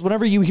 Because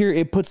whenever you hear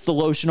it puts the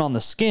lotion on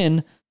the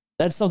skin,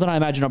 that's something I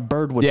imagine a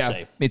bird would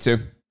say. Me too.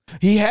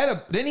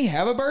 Didn't he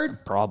have a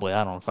bird? Probably.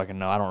 I don't fucking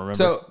know. I don't remember.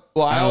 So,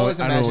 well, I always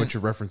I imagine don't know what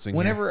you're referencing.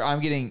 whenever I'm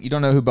getting, you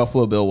don't know who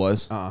Buffalo Bill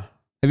was. Have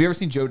Have you ever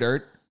seen Joe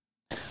Dirt?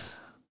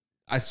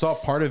 I saw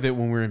part of it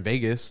when we were in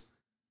Vegas.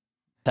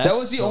 That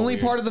was the so only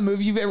weird. part of the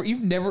movie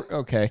you've never,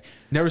 okay.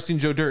 Never seen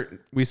Joe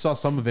Dirt. We saw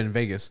some of it in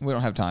Vegas. We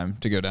don't have time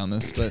to go down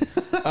this,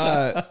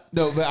 but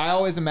no, but I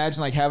always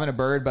imagine like having a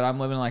bird, but I'm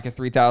living in like a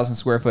 3,000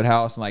 square foot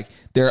house and like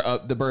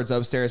the bird's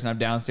upstairs and I'm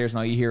downstairs and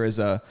all you hear is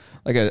a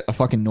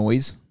fucking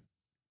noise.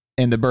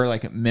 And the bird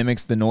like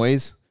mimics the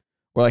noise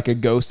or like a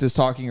ghost is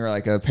talking or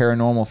like a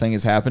paranormal thing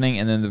is happening.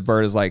 And then the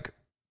bird is like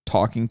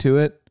talking to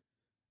it.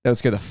 That would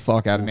scare the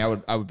fuck out of me.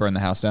 I would burn the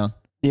house down.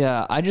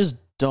 Yeah, I just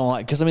don't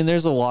like, because I mean,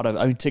 there's a lot of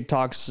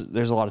TikToks,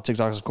 there's a lot of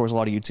TikToks, of course, a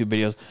lot of YouTube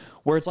videos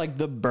where it's like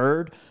the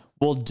bird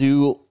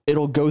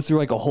it'll go through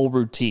like a whole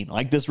routine.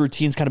 Like this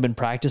routine's kind of been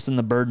practiced and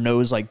the bird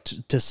knows like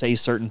to say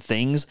certain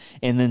things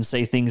and then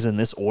say things in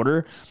this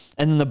order.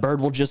 And then the bird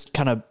will just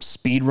kind of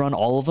speed run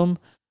all of them.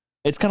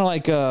 It's kind of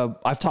like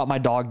I've taught my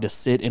dog to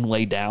sit and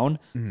lay down.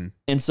 Mm-hmm.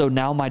 And so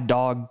now my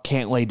dog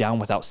can't lay down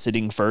without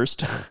sitting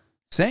first.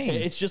 Same.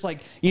 It's just like,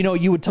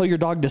 you would tell your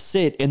dog to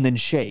sit and then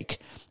shake.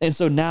 And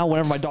so now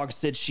whenever my dog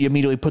sits, she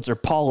immediately puts her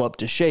paw up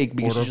to shake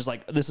because she's just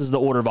like, this is the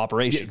order of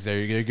operations. There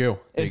you go.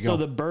 And so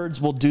the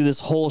birds will do this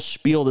whole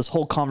spiel, this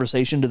whole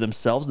conversation to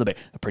themselves. They'll be,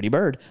 a pretty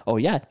bird. Oh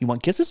yeah. You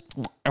want kisses?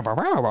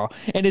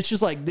 And it's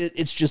just like,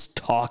 it's just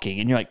talking.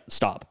 And you're like,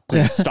 stop,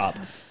 please stop.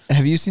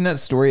 Have you seen that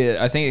story?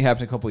 I think it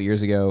happened a couple of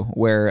years ago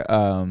where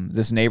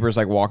this neighbor's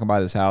like walking by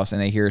this house and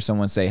they hear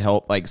someone say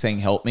help, like saying,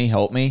 help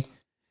me.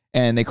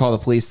 And they call the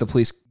police. The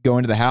police go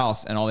into the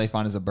house and all they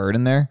find is a bird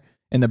in there.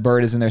 And the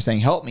bird is in there saying,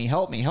 help me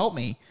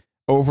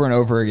over and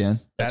over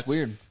again. That's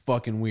weird.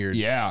 Fucking weird.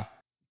 Yeah.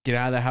 Get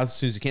out of that house as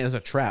soon as you can. It's a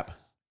trap.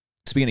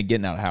 Speaking of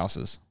getting out of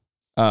houses,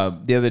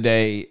 the other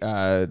day,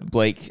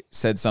 Blake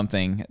said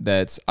something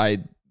that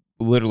I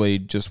literally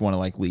just want to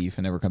like leave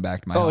and never come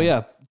back to my house. Oh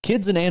yeah.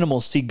 Kids and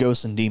animals see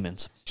ghosts and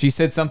demons. She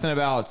said something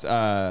about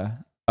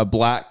a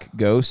black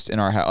ghost in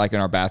our like in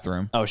our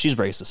bathroom. Oh, she's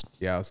racist.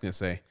 Yeah, I was gonna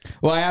say.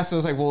 Well, I asked her, I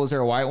was like, well, is there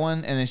a white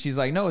one? And then she's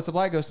like, no, it's a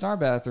black ghost in our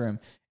bathroom.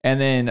 And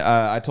then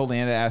I told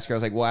Anna to ask her, I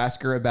was like, well, ask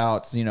her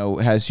about,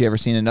 has she ever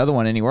seen another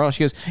one anywhere else?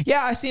 She goes,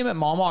 yeah, I see him at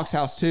Momok's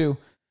house too.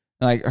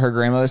 Like her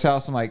grandmother's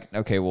house. I'm like,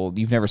 okay, well,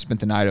 you've never spent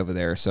the night over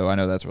there, so I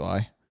know that's a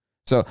lie.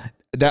 So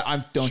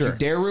don't you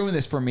dare ruin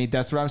this for me.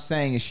 That's what I'm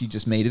saying is she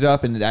just made it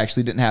up and it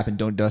actually didn't happen.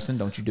 Dustin,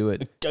 don't you do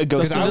it.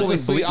 Ghosts I will be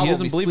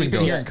sleeping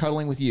ghosts. here and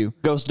cuddling with you.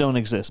 Ghosts don't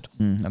exist.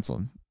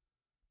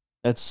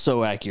 That's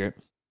so accurate.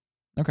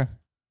 Okay.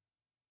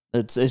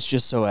 It's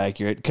just so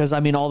accurate because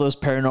all those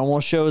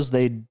paranormal shows,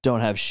 they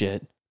don't have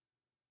shit.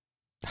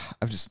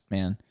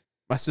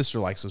 My sister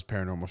likes those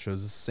paranormal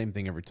shows. It's the same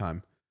thing every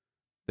time.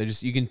 They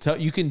just you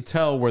can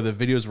tell where the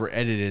videos were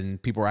edited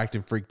and people are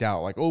acting freaked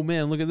out. Like, oh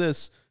man, look at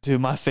this.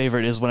 Dude, my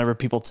favorite is whenever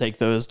people take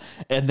those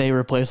and they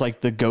replace like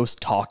the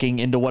ghost talking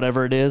into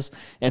whatever it is,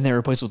 and they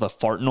replace it with a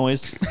fart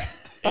noise.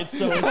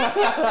 It's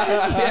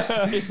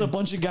a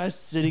bunch of guys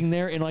sitting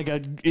there in like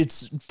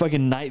it's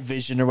fucking night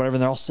vision or whatever,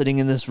 and they're all sitting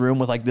in this room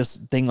with like this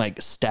thing like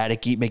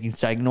staticky, making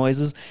static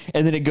noises,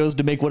 and then it goes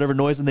to make whatever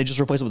noise, and they just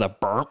replace it with a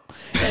burp,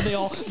 and they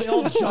all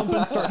jump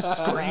and start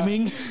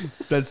screaming.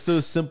 That's so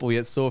simple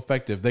yet so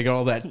effective. They got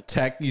all that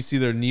tech. You see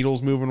their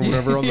needles moving or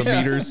whatever on the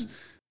meters.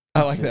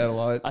 I like that a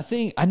lot.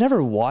 I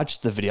never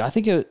watched the video. I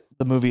think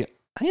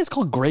it's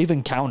called Grave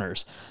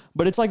Encounters,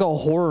 but it's like a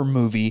horror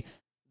movie.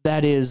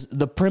 That is,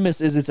 the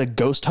premise is it's a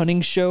ghost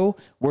hunting show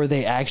where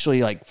they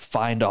actually like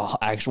find a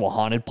actual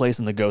haunted place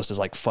and the ghost is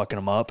like fucking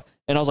them up.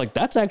 And I was like,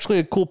 that's actually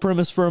a cool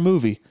premise for a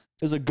movie.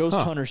 It's a ghost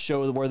hunter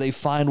show where they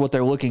find what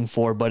they're looking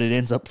for, but it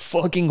ends up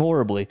fucking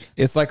horribly.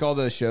 It's like all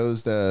those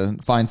shows to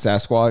find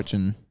Sasquatch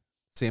and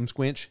Sam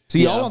Squinch. So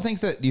y'all don't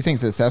think that? Do you think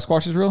that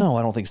Sasquatch is real? No,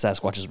 I don't think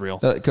Sasquatch is real.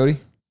 Cody?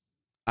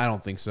 I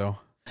don't think so.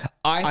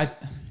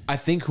 I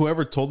think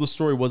whoever told the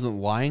story wasn't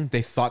lying.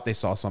 They thought they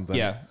saw something.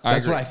 Yeah,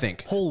 that's what I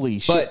think. Holy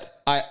shit.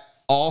 But I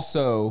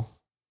also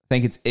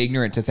think it's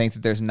ignorant to think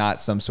that there's not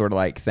some sort of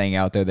like thing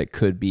out there that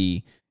could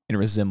be in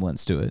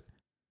resemblance to it.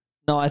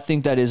 No, I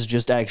think that is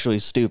just actually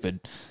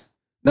stupid.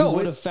 No, we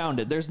would have found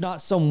it. There's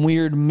not some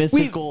weird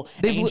mythical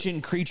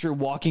ancient creature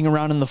walking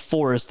around in the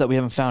forest that we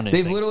haven't found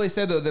anything. They've literally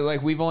said though that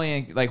like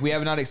we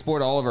have not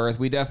explored all of Earth.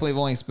 We definitely have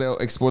only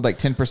explored like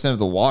 10% of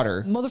the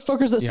water.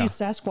 Motherfuckers that see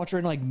Sasquatch are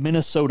in like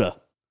Minnesota.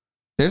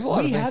 There's a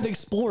lot. We have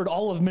explored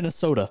all of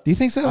Minnesota. Do you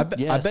think so? I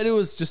bet it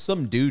was just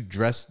some dude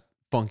dressed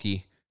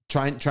funky,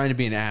 trying to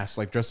be an ass,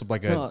 like dressed up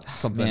like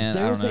something. Man,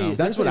 I don't know.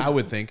 That's what I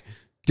would think.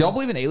 Do y'all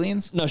believe in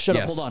aliens? No, shut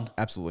up. Hold on.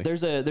 Absolutely.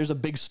 There's a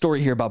big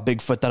story here about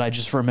Bigfoot that I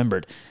just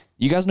remembered.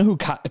 You guys know who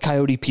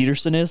Coyote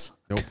Peterson is?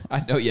 Nope.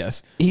 I know.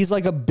 Yes. He's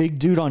like a big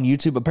dude on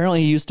YouTube.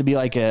 Apparently, he used to be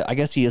like I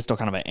guess he is still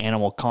kind of an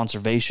animal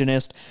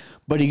conservationist,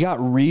 but he got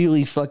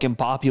really fucking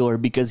popular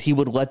because he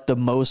would let the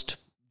most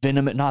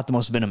venomous, not the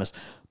most venomous,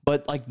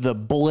 but like the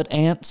bullet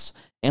ants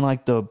and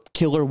like the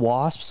killer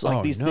wasps,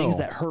 like these things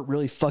that hurt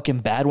really fucking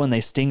bad when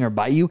they sting or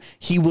bite you,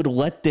 he would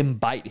let them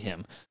bite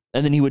him.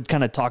 And then he would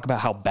kind of talk about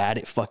how bad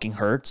it fucking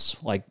hurts,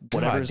 like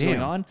whatever's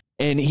going on.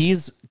 And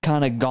he's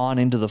kind of gone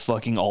into the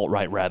fucking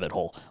alt-right rabbit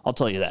hole. I'll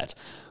tell you that.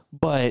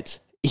 But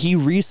he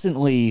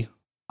recently,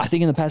 I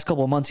think in the past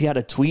couple of months, he had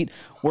a tweet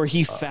where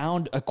he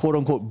found a quote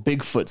unquote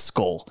Bigfoot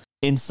skull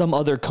in some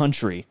other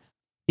country.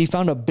 He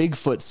found a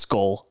Bigfoot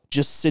skull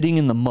just sitting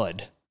in the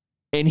mud.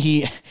 And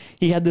he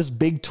had this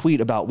big tweet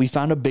about, we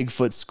found a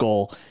Bigfoot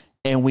skull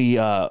and we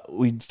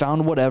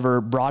found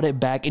whatever, brought it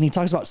back, and he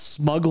talks about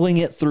smuggling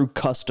it through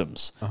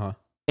customs.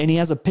 And he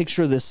has a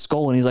picture of this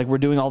skull, and he's like, we're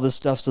doing all this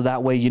stuff so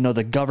that way,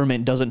 the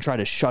government doesn't try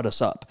to shut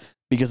us up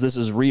because this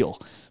is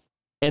real.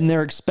 And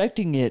they're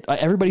expecting it.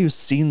 Everybody who's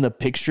seen the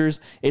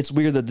pictures, it's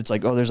weird that it's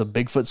like, oh, there's a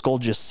Bigfoot skull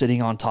just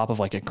sitting on top of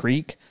like a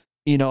creek.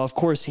 Of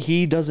course,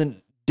 he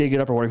doesn't dig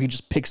it up or whatever. He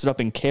just picks it up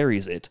and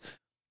carries it.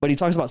 But he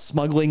talks about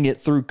smuggling it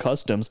through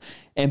customs,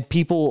 and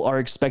people are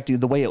expecting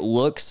the way it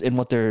looks and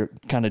what they're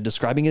kind of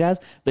describing it as.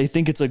 They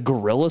think it's a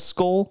gorilla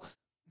skull,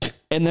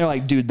 and they're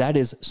like, dude, that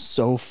is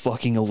so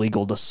fucking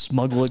illegal to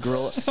smuggle a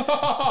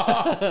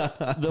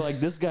gorilla. They're like,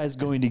 this guy's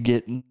going to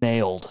get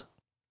nailed.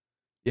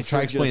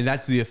 Try explaining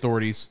that to the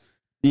authorities.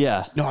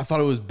 Yeah. No, I thought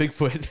it was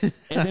Bigfoot.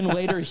 And then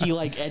later he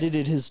like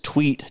edited his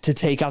tweet to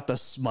take out the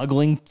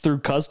smuggling through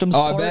customs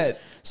Oh, I part.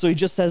 bet. So he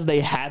just says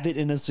they have it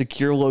in a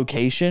secure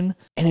location.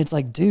 And it's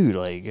like, dude,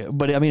 like,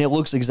 but I mean, it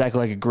looks exactly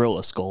like a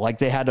gorilla skull. Like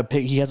they had a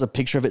pic, he has a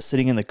picture of it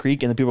sitting in the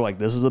creek, and the people are like,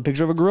 this is a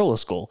picture of a gorilla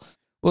skull.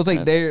 Well, it's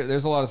like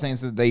there's a lot of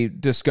things that they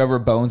discover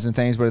bones and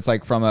things, but it's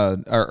like from our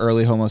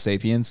early Homo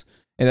sapiens.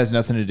 It has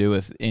nothing to do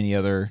with any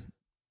other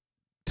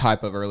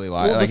type of early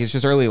life. Well, like it's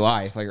just early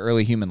life, like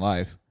early human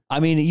life. I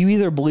mean, you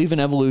either believe in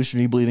evolution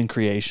or you believe in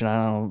creation. I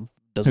don't know.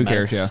 Doesn't Who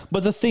matter. cares? Yeah.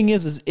 But the thing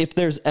is if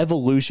there's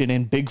evolution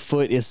and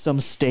Bigfoot is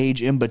some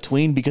stage in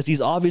between, because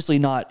he's obviously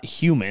not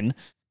human,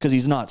 because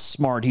he's not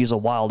smart, he's a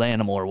wild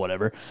animal or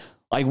whatever.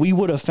 Like we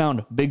would have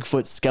found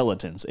Bigfoot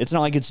skeletons. It's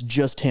not like it's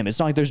just him. It's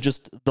not like there's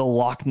just the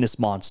Loch Ness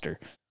monster.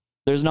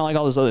 There's not like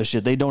all this other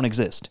shit. They don't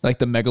exist. Like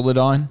the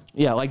megalodon.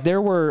 Yeah, like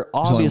there were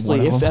only obviously,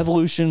 one of if them.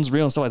 evolution's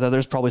real and stuff like that,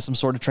 there's probably some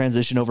sort of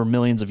transition over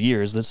millions of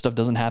years. That stuff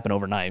doesn't happen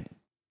overnight.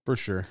 For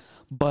sure.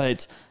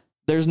 But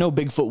there's no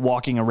Bigfoot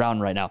walking around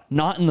right now.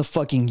 Not in the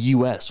fucking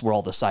US where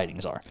all the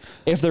sightings are.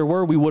 If there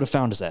were, we would have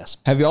found his ass.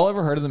 Have y'all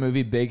ever heard of the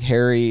movie Big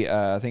Harry?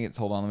 I think it's,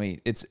 hold on,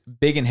 it's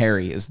Big and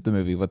Harry is the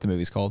movie, what the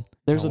movie's called.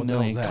 There's Oh, a what the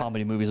hell is million that?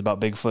 comedy movies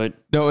about Bigfoot.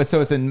 No, it's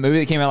a movie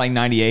that came out like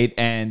 98,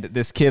 and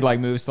this kid like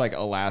moves to like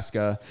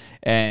Alaska,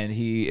 and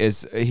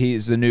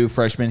he's a new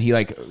freshman. He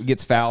like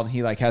gets fouled. And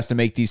he like has to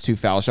make these 2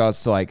 foul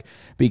shots to like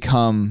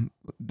become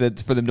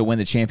for them to win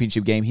the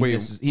championship game.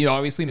 He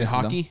obviously misses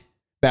them. Hockey?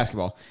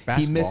 Basketball.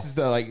 He misses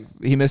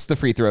the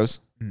free throws.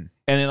 And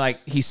then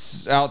like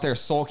he's out there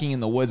sulking in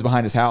the woods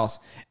behind his house,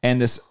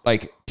 and this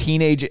like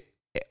teenage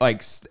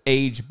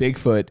age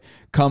Bigfoot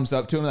comes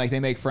up to him, like they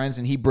make friends,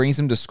 and he brings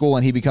him to school,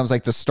 and he becomes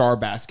like the star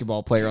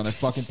basketball player on their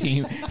fucking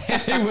team.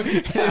 And they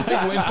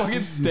win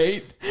fucking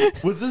state.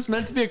 Was this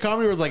meant to be a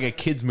comedy or was it like a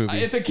kid's movie?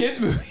 It's a kids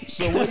movie.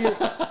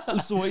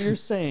 So what you're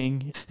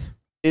saying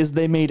is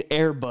they made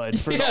Air Bud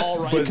for the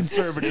all-right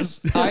conservatives.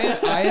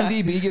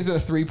 IMDb gives it a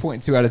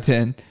 3.2 out of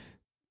 10.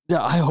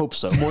 Yeah, I hope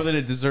so. More than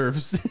it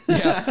deserves.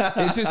 Yeah,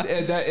 it's just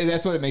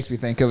that's what it makes me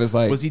think of. Is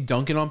like, Was he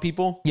dunking on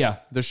people? yeah.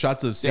 There's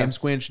shots of Sam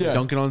Squinch Yeah.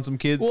 dunking on some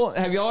kids. Well,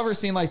 have y'all ever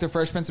seen like the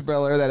Fresh Prince of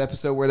Bel-Air, that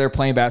episode where they're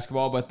playing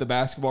basketball, but the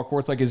basketball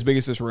court's like as big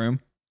as this room?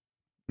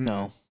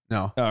 No.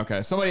 no. Oh,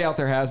 okay, somebody out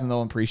there has, and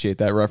they'll appreciate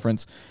that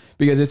reference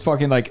because it's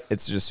fucking like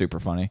it's just super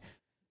funny.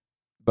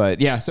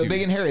 But yeah, so Dude.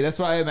 Big and Harry. That's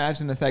what I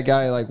imagine that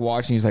guy like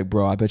watching. He's like,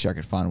 bro, I bet you I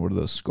could find one of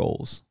those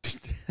skulls.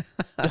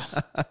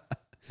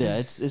 Yeah,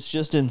 it's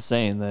just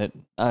insane that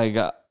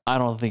I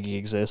don't think he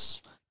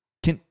exists.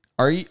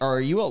 Are you?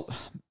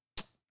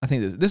 I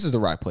think this is the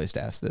right place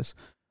to ask this.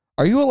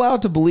 Are you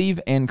allowed to believe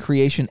in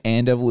creation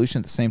and evolution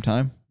at the same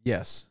time?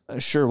 Yes.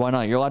 Sure, why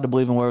not? You're allowed to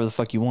believe in whatever the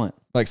fuck you want.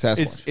 Like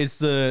Sasquatch. It's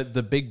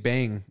the Big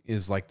Bang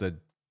is like the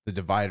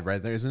divide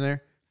right there, isn't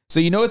there? So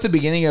you know at the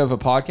beginning of a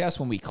podcast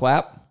when we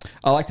clap,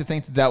 I like to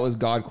think that was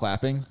God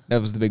clapping. That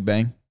was the Big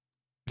Bang.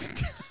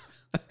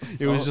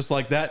 It was just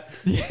like that.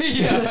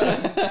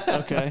 Yeah.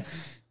 Okay.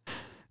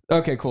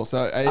 Okay, cool.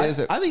 So I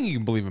think you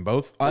can believe in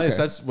both. Okay.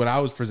 That's what I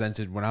was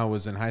presented when I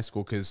was in high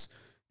school, because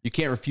you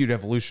can't refute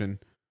evolution,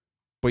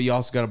 but you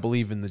also got to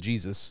believe in the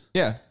Jesus.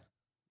 yeah.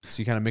 So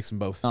you kind of mix them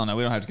both. I don't know.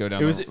 We don't have to go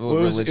down. It was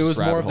religious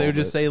more rabbit of they hole, would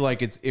just but- say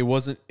like it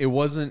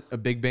wasn't a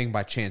Big Bang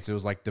by chance. It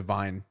was like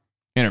divine.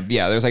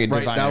 Yeah, there's like a Right.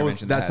 divine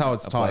intervention That's that how had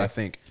it's a taught. play. I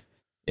think.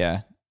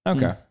 Yeah.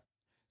 Okay.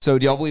 So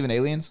do y'all believe in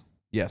aliens?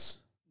 Yes.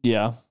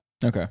 Yeah.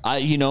 Okay.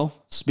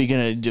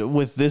 Speaking of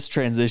with this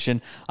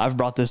transition, I've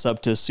brought this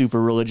up to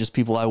super religious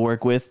people I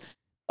work with.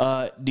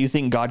 Do you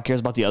think God cares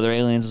about the other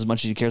aliens as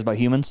much as he cares about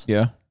humans?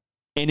 Yeah.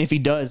 And if he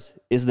does,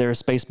 is there a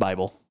space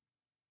Bible?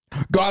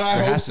 God, I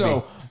There hope has to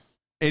so.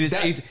 And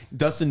it's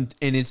Dustin,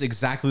 and it's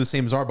exactly the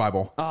same as our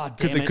Bible. Ah,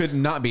 Because damn it could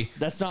not be.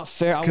 That's not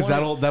fair. Because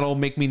that'll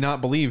make me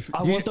not believe.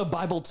 I want the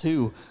Bible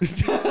too.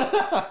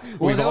 Well,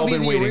 We've that all would be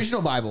been the waiting.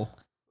 original Bible.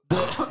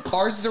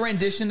 Ours is a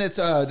rendition that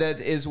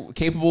is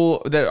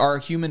capable, that our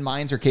human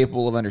minds are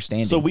capable of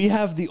understanding. So we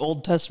have the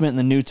Old Testament and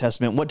the New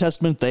Testament. What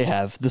testament they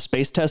have? The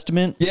Space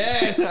Testament?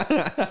 yes.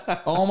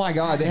 Oh my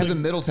God, they have the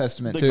Middle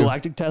Testament The too.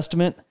 Galactic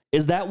Testament?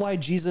 Is that why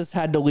Jesus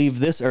had to leave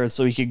this earth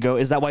so he could go?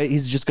 Is that why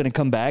he's just going to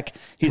come back?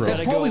 He's got That's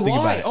to probably go. Think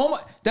about why. it. Oh my,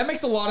 that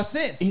makes a lot of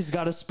sense. He's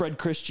got to spread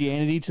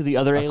Christianity to the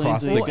other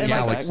aliens. the that he Well, can and come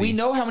back. galaxy. we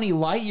know how many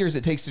light years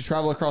it takes to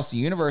travel across the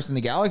universe and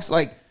the galaxy.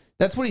 Like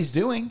that's what he's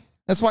doing.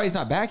 That's why he's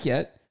not back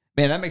yet.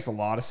 Man, that makes a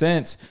lot of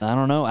sense. I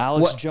don't know.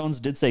 Alex What- Jones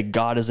did say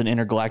God is an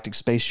intergalactic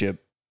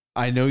spaceship.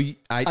 I know. I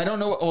I don't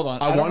know. Hold on.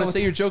 I don't want know to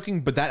say you're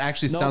joking, but that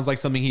actually No. sounds like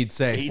something he'd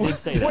say. He did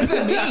say what does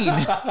that.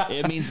 that mean?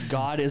 It means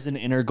God is an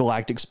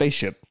intergalactic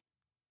spaceship.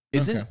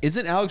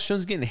 Isn't Alex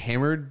Jones getting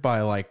hammered by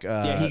like?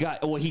 Yeah,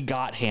 he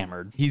got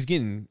hammered. He's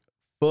getting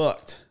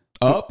fucked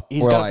Up?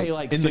 He's Or got to pay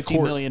like in the $50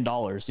 court. million.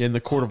 in the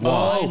court of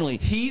law. Finally.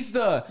 He's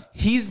the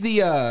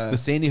The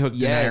Sandy Hook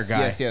yes,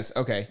 denier guy. yes.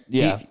 Okay.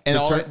 Yeah. And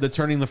all The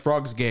turning the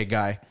frogs gay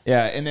guy.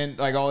 yeah, and then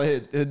like all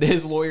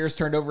his lawyers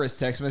turned over his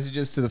text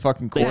messages to the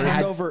fucking They court.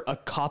 turned over a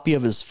copy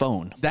of his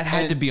phone. That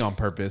had And- to be on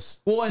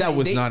purpose. Well, and that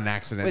was they- not an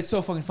accident. It's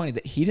so fucking funny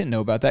that he didn't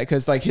know about that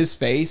because like his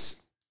face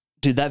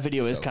Dude, that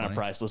video is kind of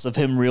priceless of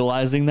him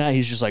realizing that.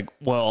 He's just like,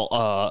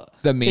 well,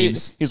 the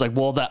memes. He's like,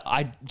 well,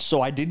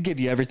 I did give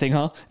you everything,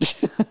 huh?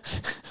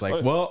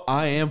 Like, well,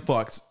 I am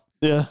fucked.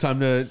 Yeah. Time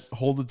to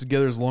hold it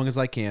together as long as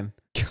I can.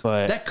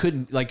 But That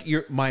couldn't, like,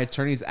 my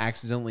attorneys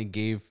accidentally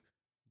gave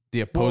the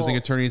opposing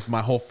attorneys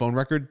my whole phone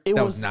record.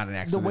 That was not an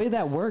accident. The way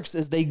that works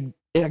is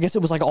I guess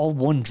it was like all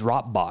one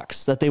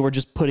Dropbox that they were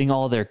just putting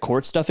all their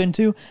court stuff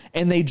into,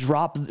 and they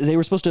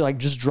were supposed to like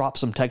just drop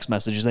some text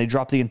messages. They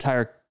dropped the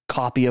entire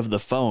copy of the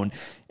phone,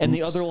 and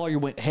the other lawyer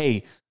went,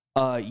 hey,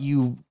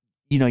 you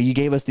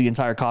gave us the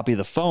entire copy of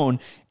the phone,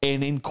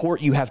 and in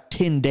court you have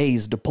 10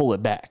 days to pull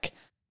it back.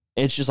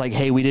 It's just like,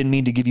 hey, we didn't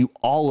mean to give you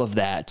all of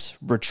that,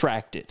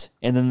 retract it.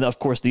 And then of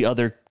course the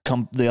other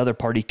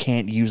party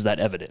can't use that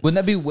evidence. Wouldn't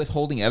that be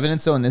withholding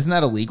evidence though? And isn't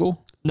that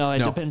illegal? No, it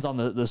depends on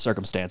the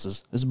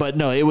circumstances. But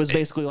no, it was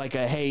basically like,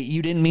 hey,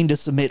 you didn't mean to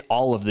submit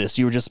all of this.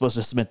 You were just supposed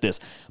to submit this.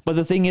 But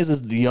the thing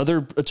is the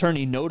other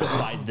attorney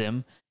notified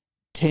them.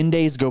 10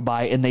 days go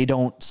by and they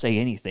don't say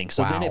anything.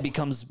 So then it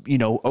becomes,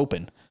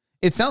 open.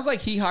 It sounds like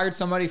he hired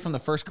somebody from the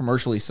first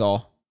commercial he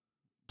saw.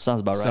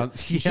 Sounds about right.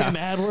 Jim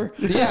Adler.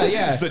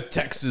 Yeah. The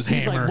Texas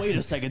He's Hammer. like, wait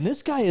a second.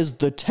 This guy is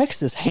the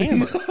Texas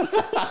Hammer.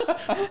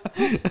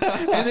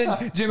 And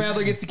then Jim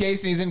Adler gets the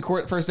case and he's in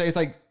court the first day. He's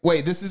like,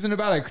 wait, this isn't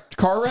about a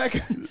car wreck?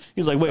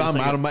 He's like, wait a I'm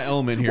second. out of my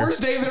element here. Where's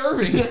David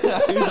Irving? He's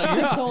like,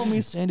 you're telling me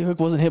Sandy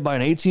Hook wasn't hit by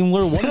an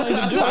 18-wheeler? What am I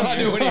even doing? What am I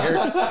doing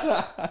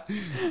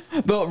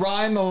here? The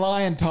Ryan the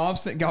Lion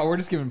Thompson. God, we're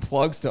just giving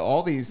plugs to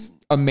all these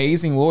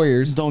amazing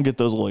lawyers. Don't get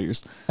those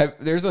lawyers.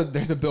 There's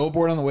a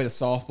billboard on the way to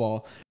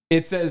softball.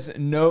 It says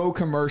no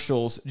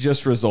commercials,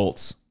 just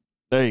results.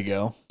 There you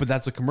go. But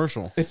that's a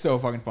commercial. It's so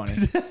fucking funny.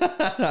 And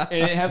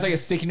it has like a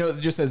sticky note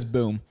that just says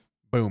boom.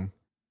 Boom.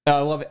 I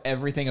love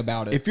everything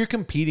about it. If you're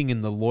competing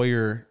in the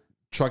lawyer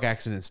truck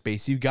accident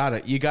space, you gotta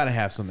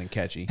have something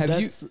catchy.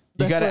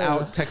 You gotta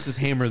out Texas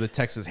Hammer the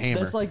Texas Hammer.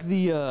 That's like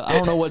the I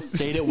don't know what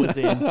state it was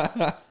in.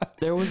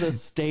 There was a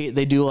state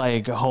they do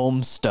like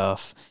home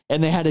stuff,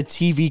 and they had a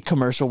TV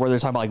commercial where they're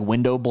talking about like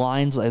window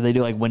blinds. Like they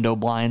do like window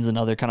blinds and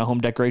other kind of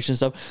home decoration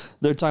stuff.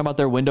 They're talking about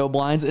their window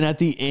blinds, and at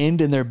the end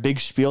in their big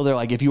spiel, they're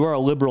like, "If you are a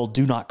liberal,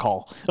 do not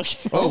call."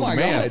 Oh my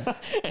God.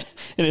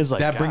 It is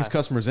like that brings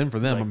customers in for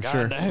them, like, I'm God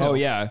sure. damn. Oh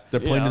yeah. They're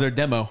playing to their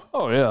demo.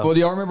 Oh yeah. Well,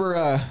 do y'all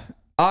remember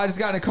I just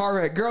got in a car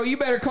wreck. Girl, you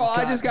better call.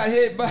 I just got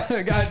hit by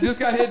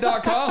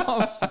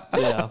justgothit.com.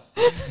 Yeah.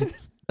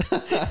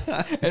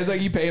 It's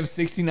like you pay them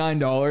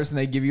 $69 and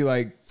they give you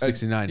like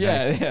 $69.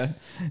 Yeah.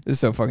 This is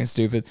so fucking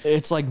stupid.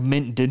 It's like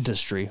mint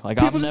dentistry. Like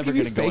People I'm just never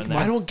give you gonna go fake in there.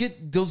 I don't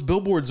get those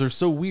billboards are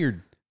so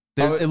weird.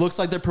 It looks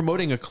like they're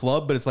promoting a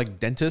club, but it's like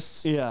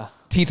dentists. Yeah.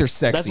 Teeth are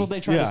sexy. That's what they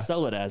try to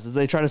sell it as.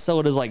 They try to sell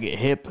it as like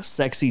hip,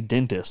 sexy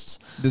dentists.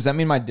 Does that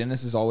mean my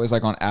dentist is always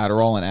like on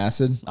Adderall and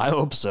acid? I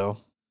hope so.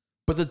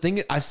 But the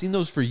thing, I've seen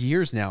those for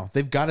years now.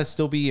 They've got to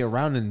still be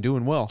around and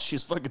doing well.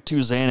 She's fucking 2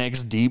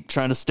 Xanax deep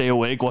trying to stay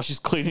awake while she's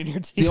cleaning your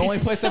teeth. The only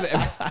place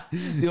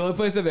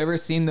I've ever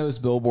seen those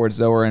billboards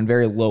though are in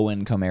very low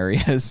income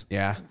areas.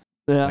 Yeah.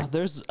 Yeah,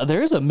 there's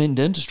a mint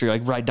dentistry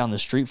like right down the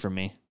street from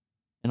me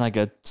in like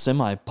a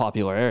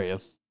semi-popular area.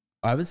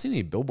 I haven't seen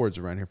any billboards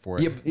around here for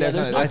it. there's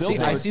no I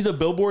billboards. see the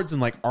billboards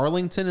in like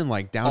Arlington and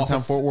like downtown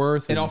Fort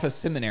Worth. And off a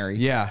seminary.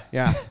 Yeah.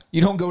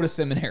 You don't go to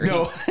seminary.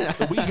 No.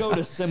 We go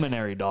to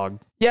seminary, dog.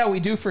 Yeah, we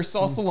do for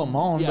Salsa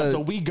Limon. Yeah, but so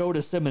we go to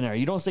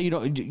seminary. You don't say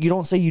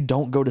you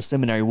don't go to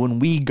seminary when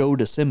we go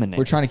to seminary.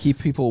 we're trying to keep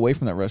people away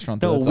from that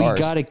restaurant. No, Though it's we ours.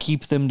 gotta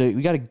get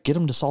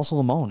them to Salsa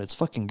Limon. It's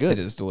fucking good. It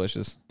is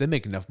delicious. They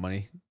make enough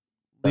money.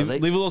 No,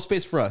 Leave a little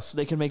space for us.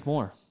 They can make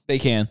more. They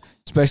can,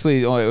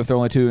 especially if they're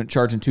only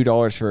charging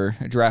 $2 for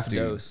a draft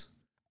dose.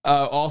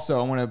 Also,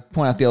 I want to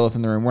point out the elephant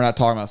in the room. We're not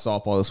talking about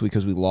softball this week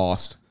because we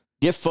lost.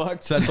 Get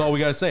fucked. So that's all we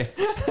got to say.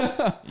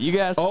 You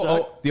guys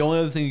suck. The only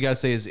other thing you got to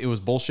say is it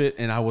was bullshit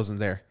and I wasn't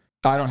there.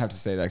 I don't have to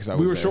say that because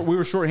We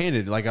were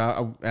shorthanded. Like,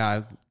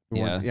 yeah.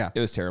 It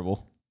was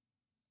terrible.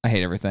 I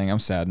hate everything. I'm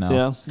sad now.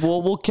 Yeah.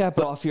 Well, we'll cap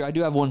it off here. I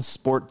do have one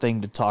sport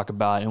thing to talk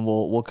about, and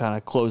we'll kind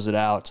of close it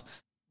out.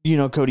 You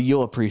know, Cody,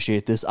 you'll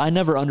appreciate this. I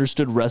never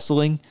understood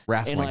wrestling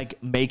and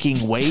like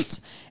making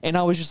weight. And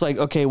I was just like,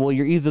 okay, well,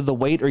 you're either the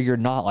weight or you're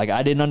not. Like,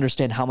 I didn't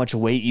understand how much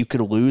weight you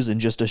could lose in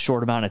just a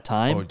short amount of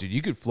time. Oh, dude,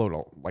 you could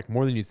float like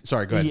more than you.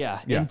 Sorry, go ahead.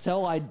 Yeah.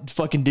 Until I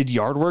fucking did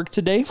yard work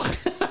today.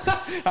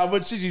 How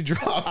much did you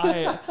drop?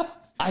 I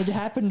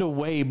happened to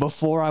weigh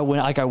before I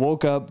went. Like, I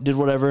woke up, did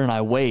whatever, and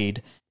I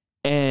weighed.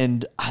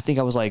 And I think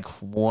I was like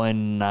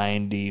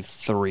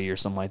 193 or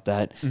something like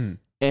that. Mm.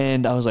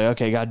 And I was like,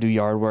 okay, got to do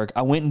yard work.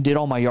 I went and did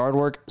all my yard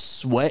work,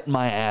 sweat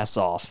my ass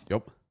off.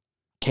 Yep.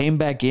 Came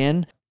back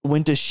in,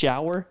 went to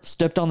shower,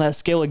 stepped on that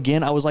scale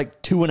again. I was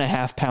like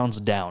 2.5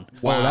 pounds down.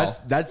 Wow.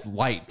 That's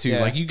light too.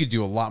 Yeah. Like you could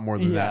do a lot more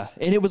than that.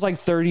 And it was like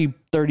 30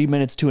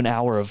 minutes to an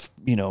hour of,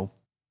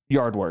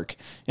 yard work.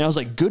 And I was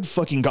like, good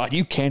fucking God,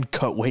 you can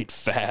cut weight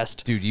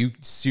fast. Dude, you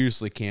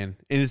seriously can.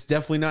 And it's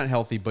definitely not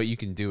healthy, but you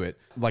can do it.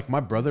 Like my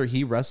brother,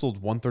 he wrestled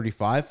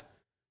 135.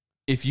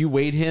 If you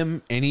weighed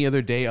him any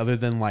other day other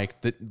than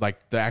like the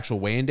actual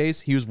weigh-in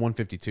days, he was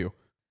 152.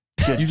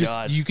 Good You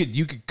God. just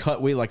you could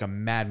cut weight like a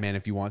madman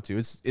if you want to.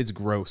 It's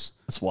gross.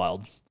 That's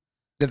wild.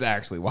 That's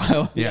actually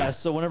wild. Yeah.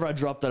 So whenever I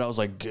dropped that, I was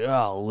like,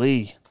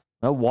 golly,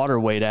 that water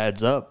weight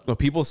adds up. But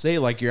people say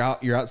like you're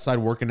outside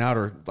working out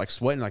or like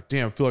sweating, like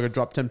damn, I feel like I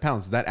dropped 10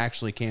 pounds. That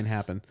actually can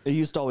happen. It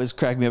used to always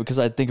crack me up because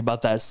I think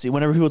about that scene.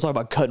 Whenever people talk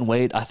about cutting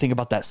weight, I think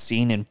about that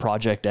scene in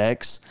Project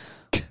X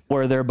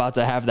where they're about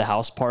to have the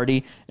house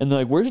party and they're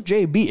like, where's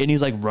JB? And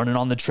he's like running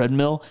on the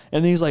treadmill.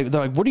 And then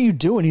they're like, what are you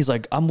doing? He's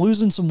like, I'm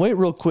losing some weight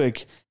real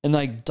quick. And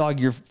like, dog,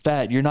 you're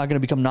fat. You're not going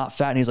to become not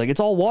fat. And he's like, it's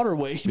all water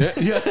weight.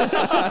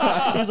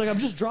 He's like, I'm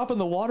just dropping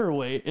the water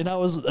weight. And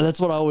that's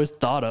what I always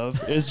thought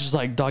of. It's just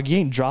like, dog, you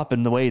ain't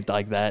dropping the weight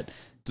like that.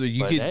 So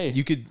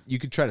you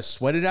could try to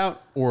sweat it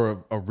out,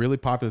 or a really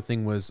popular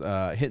thing was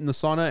hitting the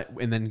sauna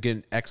and then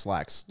getting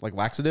X-Lax, like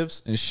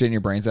laxatives. And just shitting your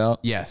brains out.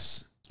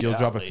 Yes. You'll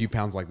drop a few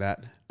pounds like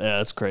that. Yeah,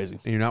 that's crazy.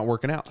 And you're not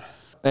working out.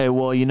 Hey,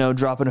 well,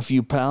 dropping a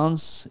few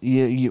pounds,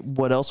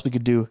 what else we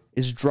could do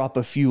is drop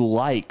a few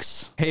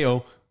likes.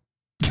 Heyo.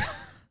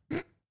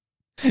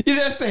 You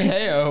didn't say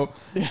heyo.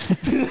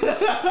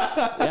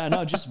 Yeah,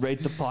 no, just rate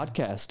the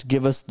podcast.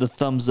 Give us the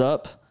thumbs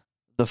up,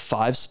 the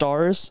 5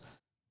 stars,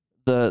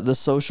 the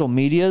social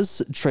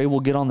medias. Trey will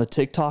get on the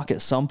TikTok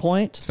at some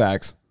point. It's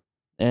facts.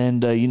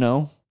 And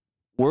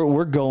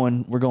we're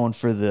going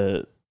for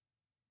the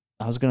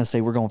I was gonna say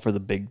we're going for the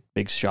big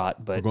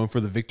shot, but We're going for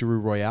the Victory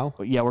Royale.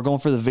 yeah, we're going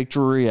for the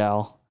Victory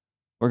Royale.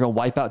 We're gonna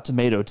wipe out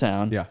Tomato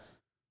Town. Yeah.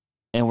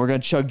 And we're gonna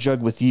chug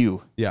jug with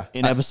you. Yeah.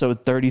 In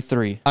episode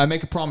 33. I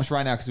make a promise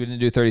right now because we didn't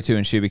do 32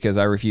 and shoe because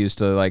I refuse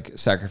to like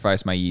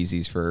sacrifice my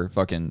Yeezys for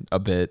fucking a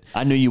bit.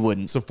 I knew you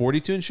wouldn't. So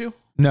 42 and shoe?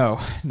 No,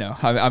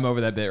 I'm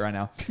over that bit right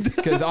now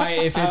because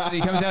if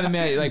it comes down to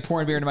me like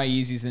pouring beer into my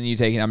Yeezys and then you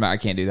taking it, I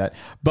can't do that.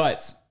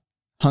 But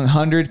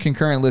 100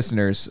 concurrent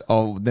listeners,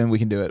 then we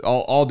can do it.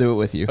 I'll do it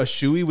with you. A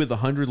shoey with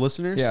 100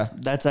 listeners? Yeah.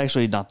 That's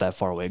actually not that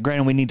far away.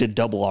 Granted, we need to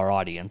double our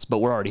audience, but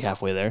we're already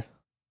halfway there.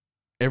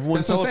 Everyone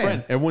That's tell what a I'm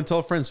friend. Everyone tell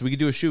a friend so we can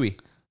do a shoey.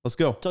 Let's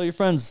go. Tell your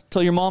friends.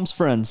 Tell your mom's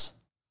friends.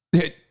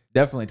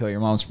 Definitely tell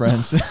your mom's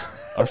friends.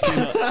 Our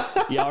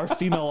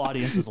female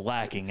audience is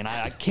lacking, and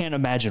I can't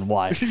imagine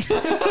why.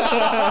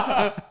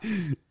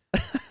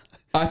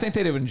 I think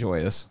they'd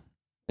enjoy us.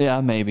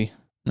 Yeah, maybe.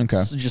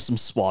 Okay. Just some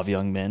suave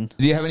young men.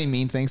 Do you have any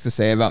mean things to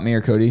say about me or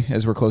Cody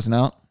as we're closing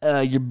out?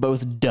 You're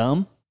both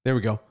dumb. There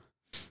we go.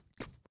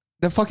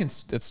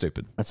 That's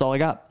stupid. That's all I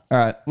got. All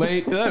right.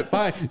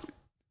 Bye.